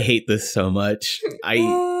 I hate this so much.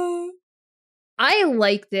 I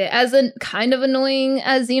liked it. As kind of annoying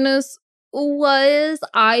as Xenos was,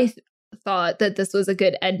 I thought that this was a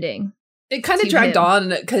good ending. It kind of dragged on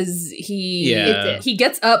because he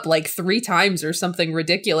gets up like 3 times or something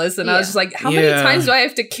ridiculous, and I was just like, how many times do I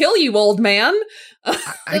have to kill you, old man?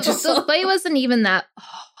 The fight wasn't even that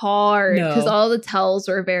hard because all the tells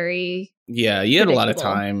were very you had a lot of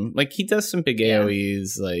time. Like he does some big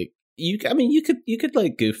AoEs. Like you could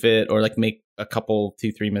like goof it or like make a couple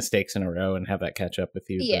 2-3 mistakes in a row and have that catch up with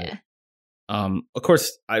you. Yeah. But, of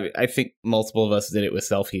course, I think multiple of us did it with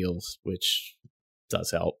self heals, which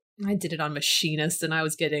does help. I did it on Machinist, and I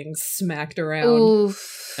was getting smacked around.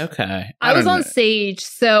 Oof. Okay. I was on Sage,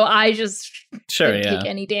 so I just didn't take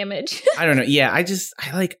any damage. I don't know. Yeah, I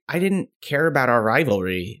didn't care about our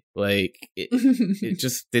rivalry. Like, it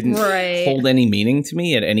just didn't hold any meaning to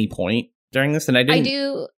me at any point during this, and I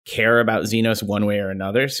didn't care about Xenos one way or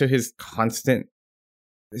another, so his constant...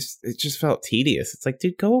 It just felt tedious. It's like,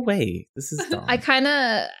 dude, go away. This is dumb. I kind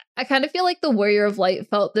of feel like the Warrior of Light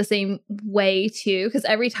felt the same way too, because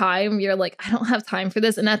every time you're like, I don't have time for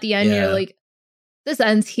this, and at the end you're like, this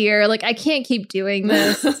ends here. Like, I can't keep doing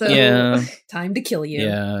this. So time to kill you.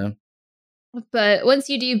 Yeah. But once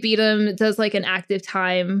you do beat him, it does like an active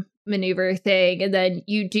time maneuver thing, and then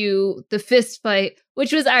you do the fist fight,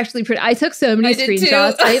 which was actually pretty. I took so many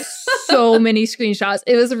screenshots. I have so many screenshots.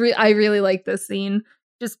 It was I really like this scene.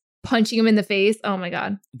 Just punching him in the face. Oh my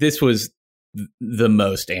god. This was the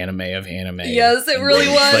most anime of anime. Yes, it really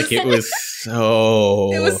was. Like, it was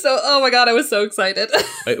so... It was so... Oh my god, I was so excited.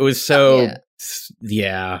 It was so...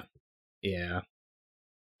 Yeah.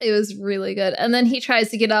 It was really good. And then he tries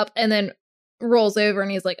to get up and then rolls over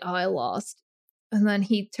and he's like, oh, I lost. And then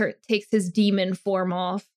he takes his demon form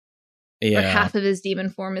off. Yeah. Or half of his demon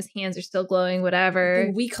form. His hands are still glowing, whatever.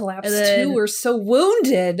 And we collapsed too. We're so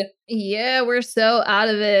wounded. Yeah, we're so out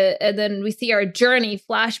of it. And then we see our journey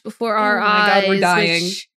flash before our eyes. God, we're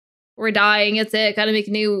dying. We're dying. It's it. Gotta make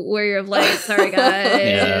a new Warrior of Light. Sorry, guys.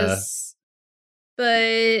 Yeah.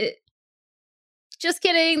 But just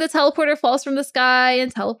kidding. The teleporter falls from the sky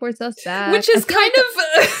and teleports us back. Which is kind of...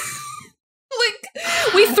 like,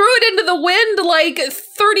 we threw it into the wind like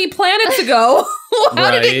 30 planets ago.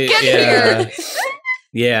 How did it get here?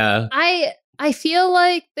 Yeah. I feel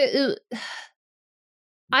like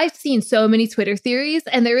I've seen so many Twitter theories,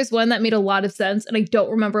 and there was one that made a lot of sense, and I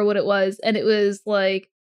don't remember what it was. And it was like,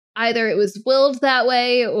 either it was willed that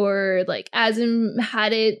way, or like Azim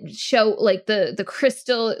had it show like the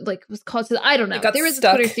crystal like was called to I don't know. There was a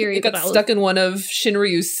Twitter theory. It got stuck in one of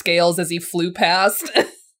Shinryu's scales as he flew past.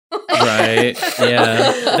 Right.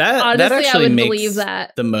 Yeah. Honestly, that actually I would makes believe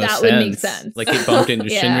that. The most that sense. Would make sense. Like, it bumped into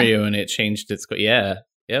Yeah. Shinryu and it changed its... Yeah.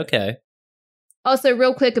 Okay. Also,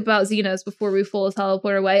 real quick about Xenos before we full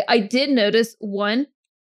teleport away. I did notice, one,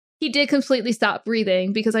 he did completely stop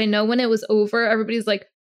breathing, because I know when it was over, everybody's like,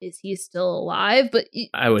 is he still alive? But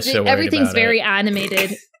I was so worried everything's about very it.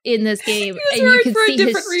 animated in this game, and worried you can for a see his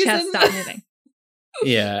different chest reason. stop moving.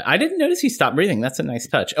 Yeah. I didn't notice he stopped breathing. That's a nice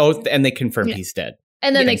touch. Oh, and they confirmed he's dead.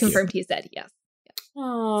 And then they Yes. confirmed he's dead, yes.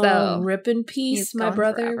 Oh, So, rip in he's peace, my gone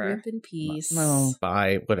brother. forever. Rip in peace. Well,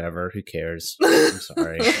 bye. Whatever. Who cares? I'm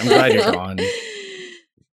sorry. I'm glad you're gone.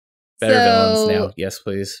 Better villains now. Yes,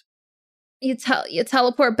 please. You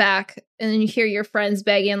teleport back, and then you hear your friends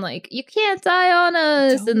begging, like, you can't die on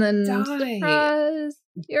us. Don't and then, die. surprise,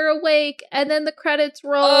 you're awake. And then the credits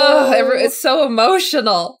roll. Oh, it's so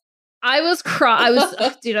emotional. I was crying.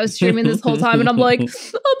 I was streaming this whole time, and I'm like, I'm okay,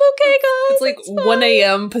 guys. It's like 1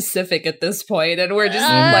 a.m. Pacific at this point, and we're just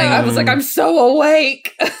like, I was like, I'm so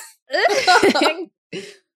awake.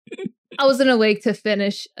 I wasn't awake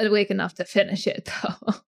enough to finish it,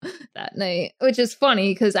 though, that night, which is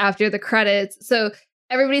funny, because after the credits, so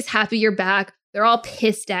everybody's happy you're back. They're all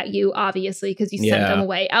pissed at you, obviously, because you sent them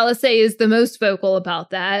away. Alice is the most vocal about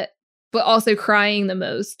that, but also crying the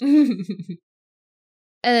most.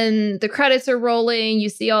 And the credits are rolling. You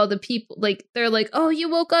see all the people, like, they're like, oh, you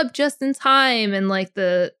woke up just in time. And like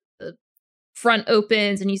the front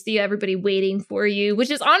opens and you see everybody waiting for you,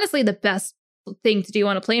 which is honestly the best thing to do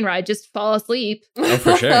on a plane ride. Just fall asleep. Oh,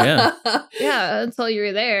 for sure. Yeah. Yeah, until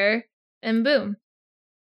you're there, and boom.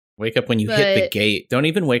 Wake up when you hit the gate. Don't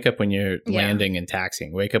even wake up when you're landing and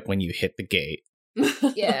taxiing. Wake up when you hit the gate.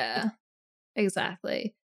 Yeah,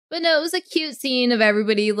 exactly. But no, it was a cute scene of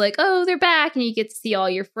everybody like, oh, they're back. And you get to see all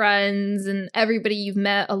your friends and everybody you've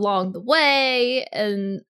met along the way.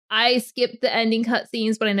 And I skipped the ending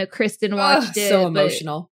cutscenes, but I know Kristen watched it. So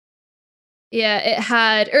emotional. Yeah, it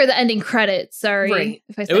had, or the ending credits, sorry. Right.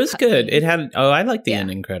 If I said It was good. cutscenes. It had, I like the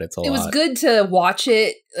ending credits a lot. It was good to watch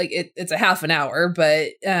it. Like, it's a half an hour, but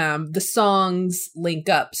the songs link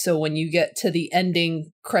up. So when you get to the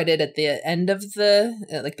ending credit at the end of the,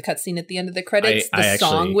 like the cutscene at the end of the credits, the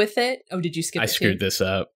song with it. Oh, did you skip it? I screwed this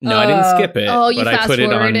up. No, I didn't skip it. Oh, you but I put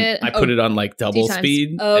it on. I put it on like double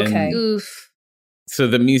speed. Okay. Oof. So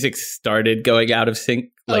the music started going out of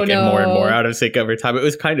sync, and more out of sync over time. It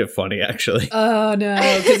was kind of funny, actually. Oh no,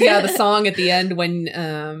 because the song at the end when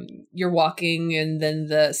you're walking and then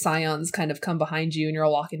the scions kind of come behind you and you're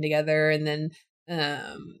all walking together, and then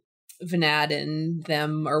Vinad and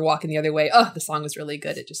them are walking the other way. Oh, the song was really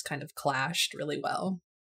good. It just kind of clashed really well.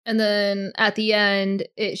 And then at the end,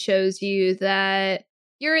 it shows you that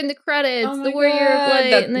you're in the credits, the Warrior of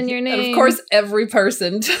Light, and then your name. And of course, every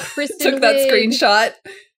person took that screenshot.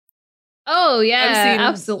 Oh yeah, I've seen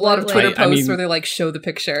absolutely. a lot of Twitter posts where they like show the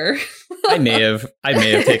picture. I may have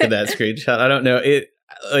taken that screenshot. I don't know.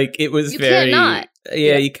 It was very. Can't not.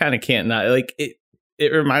 Yeah, you kind of can't not. Like it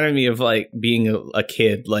reminded me of like being a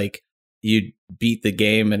kid. Like you'd beat the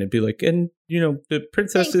game and it'd be like, and the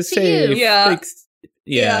princess is safe. Yeah. Thanks.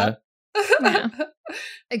 Yeah. Yeah.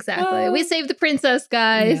 Exactly. We saved the princess,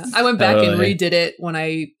 guys. Yeah. I went back and redid it when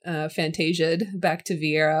I Fantasia'd back to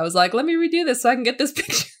Viera. I was like, let me redo this so I can get this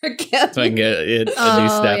picture again. So I can get a new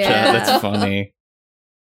snapshot. Yeah. That's funny.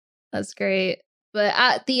 That's great. But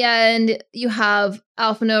at the end, you have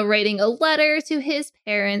Alphino writing a letter to his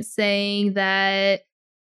parents saying that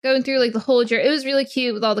going through like the whole journey. It was really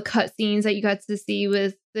cute with all the cutscenes that you got to see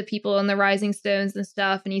with the people in the Rising Stones and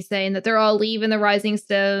stuff. And he's saying that they're all leaving the Rising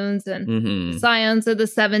Stones and the Scions of the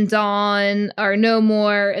Seven Dawn are no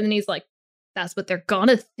more. And then he's like, that's what they're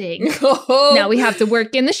gonna think. Now we have to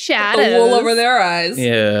work in the shadows. The wool over their eyes.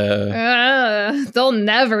 Yeah. They'll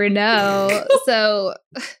never know. So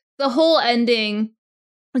the whole ending,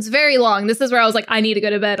 it's very long. This is where I was like, I need to go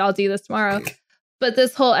to bed. I'll do this tomorrow. But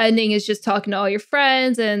this whole ending is just talking to all your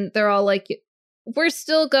friends, and they're all like, we're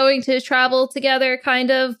still going to travel together,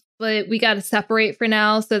 kind of, but we got to separate for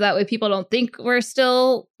now so that way people don't think we're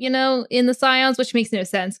still, in the Scions, which makes no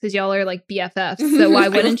sense because y'all are like BFFs. So why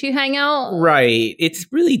wouldn't you hang out? Right. It's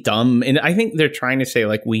really dumb. And I think they're trying to say,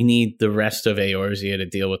 like, we need the rest of Eorzea to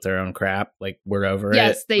deal with their own crap. Like, we're over it.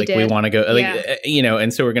 Yes, they like, did. We want to go, like, Yeah.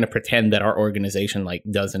 And so we're going to pretend that our organization, like,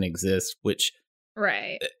 doesn't exist, which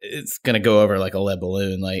right. It's going to go over like a lead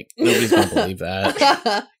balloon. Like, nobody's going to believe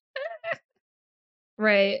that.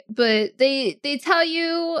 Right. But they tell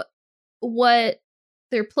you what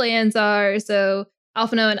their plans are. So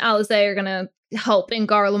Alphino and Alizé are going to help in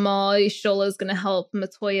Garlemald. Shola's going to help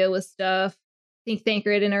Matoya with stuff. I think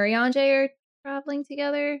Thancred and Urianger are traveling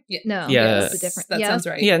together. Yeah. No. Yeah. That's a different. That sounds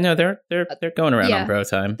right. Yeah, no, they're going around on bro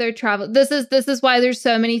time. They're traveling. This is why there's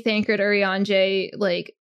so many Thancred Urianger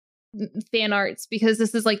like fan arts, because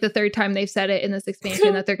this is like the third time they've said it in this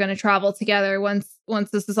expansion that they're going to travel together once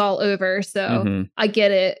this is all over. So I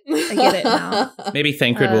get it now. Maybe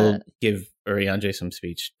Thancred will give Urianger some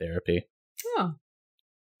speech therapy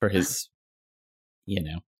for his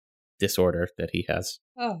disorder that he has.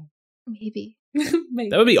 Maybe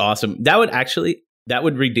that would be awesome. That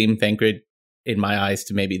would redeem Thancred in my eyes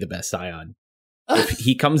to maybe the best Scion. If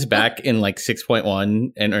he comes back in like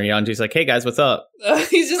 6.1 and Urianger's like, hey guys, what's up?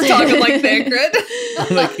 He's just talking like Thancred.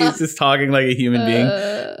 Like, he's just talking like a human being.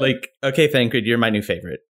 Like, okay, Thancred, you're my new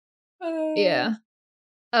favorite. Yeah.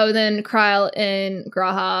 Oh, then Kryl and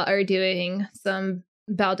Graha are doing some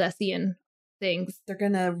Baldessian things. They're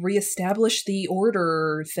gonna reestablish the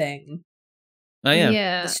order thing. Oh yeah.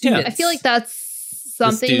 Yeah. Students. I feel like that's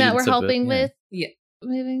something that we're helping with. Yeah.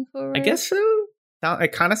 Moving forward. I guess so.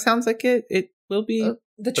 It kind of sounds like it will be.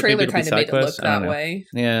 The trailer kind of made it look that way.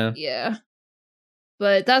 Yeah. Yeah.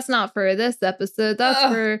 But that's not for this episode. That's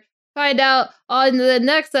for find out on the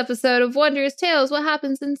next episode of Wondrous Tales what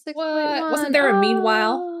happens in 6.1. Wasn't there a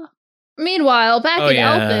meanwhile? Meanwhile, back in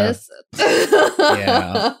Elpis.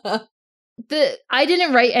 Yeah. I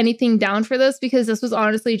didn't write anything down for this because this was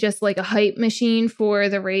honestly just like a hype machine for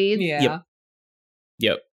the raid. Yeah.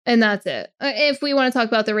 Yep. And that's it. If we want to talk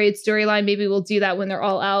about the raid storyline, maybe we'll do that when they're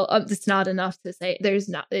all out. It's not enough to say. There's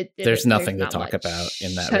nothing to talk about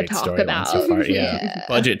in that raid storyline so far. Yeah.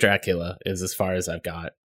 Budget Dracula is as far as I've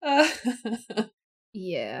got.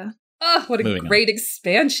 Yeah. Oh, what a great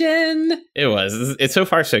expansion. It was. It's so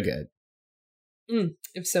far so good. It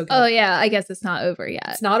was so good. Oh, yeah. I guess it's not over yet.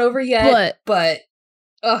 It's not over yet, but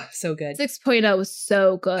so good. 6.0 was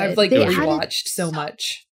so good. I've rewatched so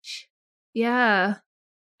much. Yeah.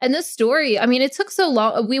 And this story, I mean, it took so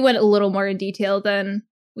long. We went a little more in detail than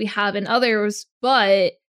we have in others,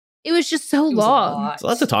 but it was just so long. It's a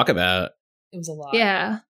lot to talk about. It was a lot.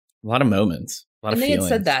 Yeah. A lot of moments. A lot of feelings. And they had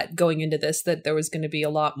said that going into this, that there was going to be a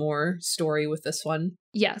lot more story with this one.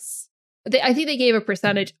 Yes. I think they gave a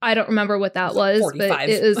percentage. I don't remember what that was, 45. but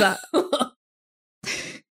it was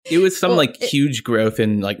it was some huge growth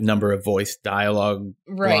in like number of voice dialogue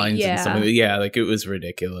lines and some of it. Yeah, like it was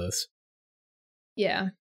ridiculous. Yeah.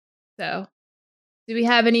 So, do we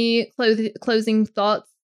have any closing thoughts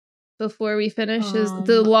before we finish?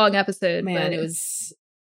 The long episode, man, but it was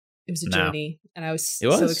a journey, and I was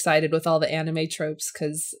so excited with all the anime tropes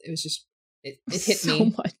because it was just it hit so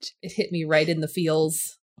me much. It hit me right in the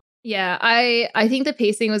feels. Yeah, I think the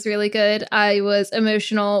pacing was really good. I was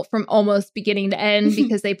emotional from almost beginning to end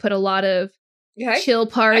because they put a lot of chill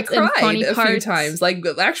parts and funny parts. A few times, like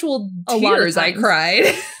actual tears. I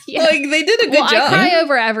cried. Yeah. Like they did a good job. I cry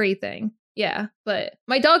over everything. Yeah, but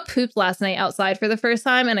my dog pooped last night outside for the first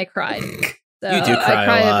time, and I cried. So you do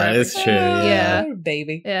cry a lot. It's true. Yeah,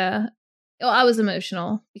 baby. Yeah. Well, I was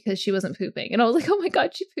emotional because she wasn't pooping, and I was like, "Oh my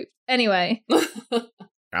god, she pooped." Anyway,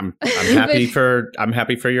 I'm happy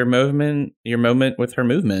for your moment with her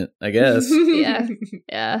movement. I guess.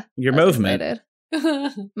 Yeah. Your movement.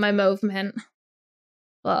 My movement.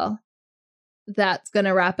 Well, that's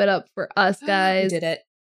gonna wrap it up for us, guys. We did it.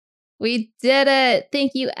 We did it.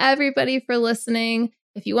 Thank you, everybody, for listening.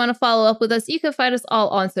 If you want to follow up with us, you can find us all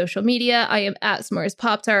on social media. I am at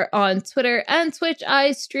SmorgasPopTart on Twitter and Twitch.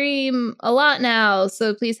 I stream a lot now,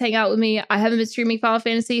 so please hang out with me. I haven't been streaming Final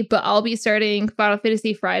Fantasy, but I'll be starting Final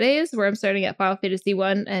Fantasy Fridays, where I'm starting at Final Fantasy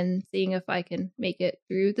 1 and seeing if I can make it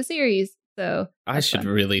through the series. So I should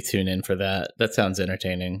really tune in for that. That sounds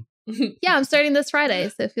entertaining. Yeah, I'm starting this Friday.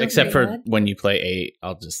 So except for when you play 8,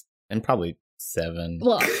 and probably 7.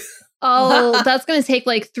 Well, that's going to take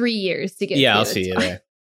like 3 years to get. Yeah, through. I'll see you there.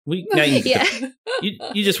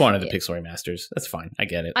 You just wanted the Pixel Remasters. That's fine. I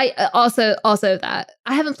get it. I also that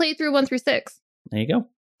I haven't played through 1 through 6. There you go.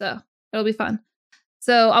 So it'll be fun.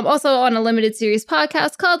 So I'm also on a limited series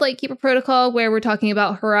podcast called Lightkeeper Protocol, where we're talking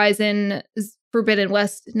about Horizon Forbidden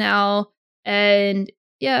West now, and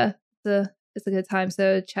yeah, it's a good time.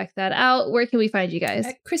 So check that out. Where can we find you guys?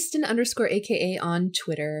 At Kristen_AKA on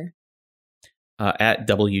Twitter. At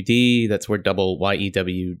WD, that's where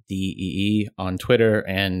YEWDEE on Twitter,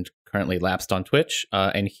 and currently lapsed on Twitch.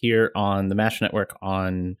 And here on the MASH Network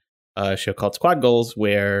on a show called Squad Goals,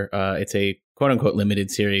 where it's a quote unquote limited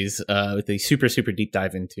series with a super, super deep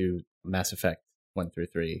dive into Mass Effect 1 through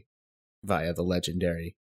 3 via the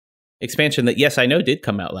legendary expansion that, yes, I know did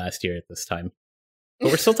come out last year at this time, but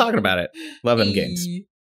we're still talking about it. Love them games.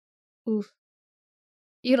 Oof.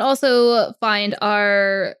 You can also find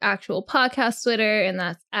our actual podcast Twitter, and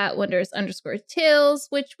that's at Wondrous_Tales,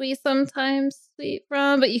 which we sometimes tweet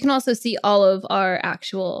from. But you can also see all of our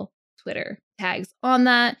actual Twitter tags on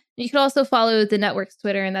that. You can also follow the network's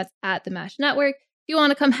Twitter, and that's at the MASH Network. If you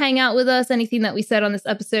want to come hang out with us, anything that we said on this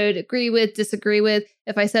episode, agree with, disagree with.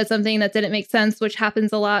 If I said something that didn't make sense, which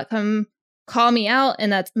happens a lot, come call me out,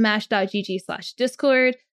 and that's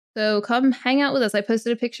mash.gg/Discord. So come hang out with us. I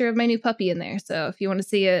posted a picture of my new puppy in there. So if you want to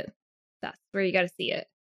see it, that's where you got to see it.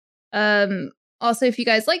 Also, if you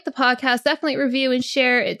guys like the podcast, definitely review and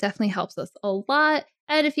share. It definitely helps us a lot.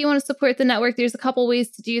 And if you want to support the network, there's a couple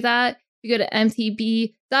ways to do that. You go to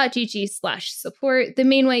mtb.gg/support. The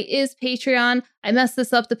main way is Patreon. I messed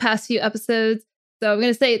this up the past few episodes, so I'm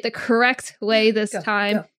going to say it the correct way this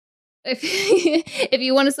time. Go. If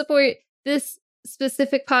you want to support this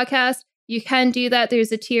specific podcast, you can do that.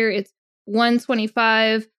 There's a tier. It's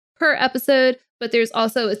 $1.25 per episode, but there's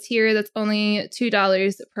also a tier that's only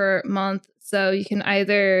 $2 per month. So you can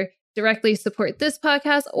either directly support this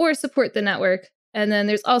podcast or support the network. And then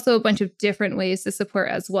there's also a bunch of different ways to support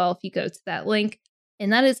as well if you go to that link.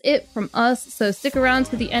 And that is it from us. So stick around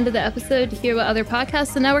to the end of the episode to hear what other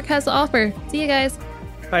podcasts the network has to offer. See you guys.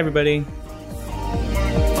 Bye, everybody.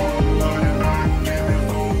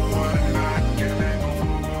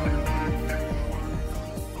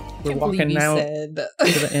 We're walking now to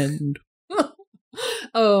the end.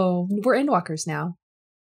 Oh, we're Endwalkers now.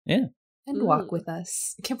 Yeah. Endwalk with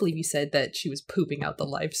us. I can't believe you said that she was pooping out the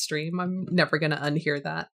live stream. I'm never going to unhear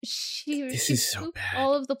that. She is so bad.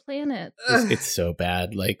 All of the planets. It's so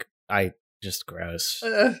bad. Like, I just gross.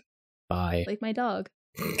 Bye. Like my dog.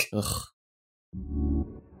 Ugh.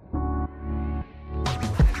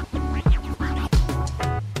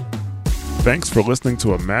 Thanks for listening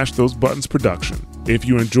to a Mash Those Buttons production. If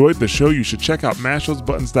you enjoyed the show, you should check out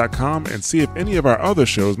mashthosebuttons.com and see if any of our other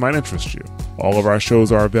shows might interest you. All of our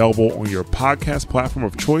shows are available on your podcast platform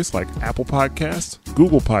of choice like Apple Podcasts,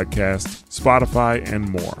 Google Podcasts, Spotify, and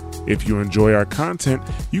more. If you enjoy our content,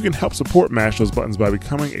 you can help support Mash Those Buttons by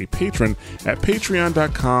becoming a patron at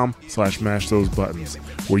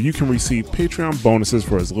patreon.com/mashthosebuttons, where you can receive Patreon bonuses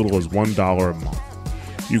for as little as $1 a month.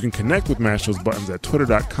 You can connect with Mash Those Buttons at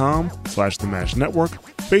twitter.com/the-mash network,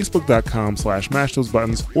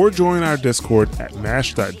 facebook.com/mashthosebuttons, or join our Discord at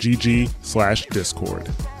mash.gg/discord.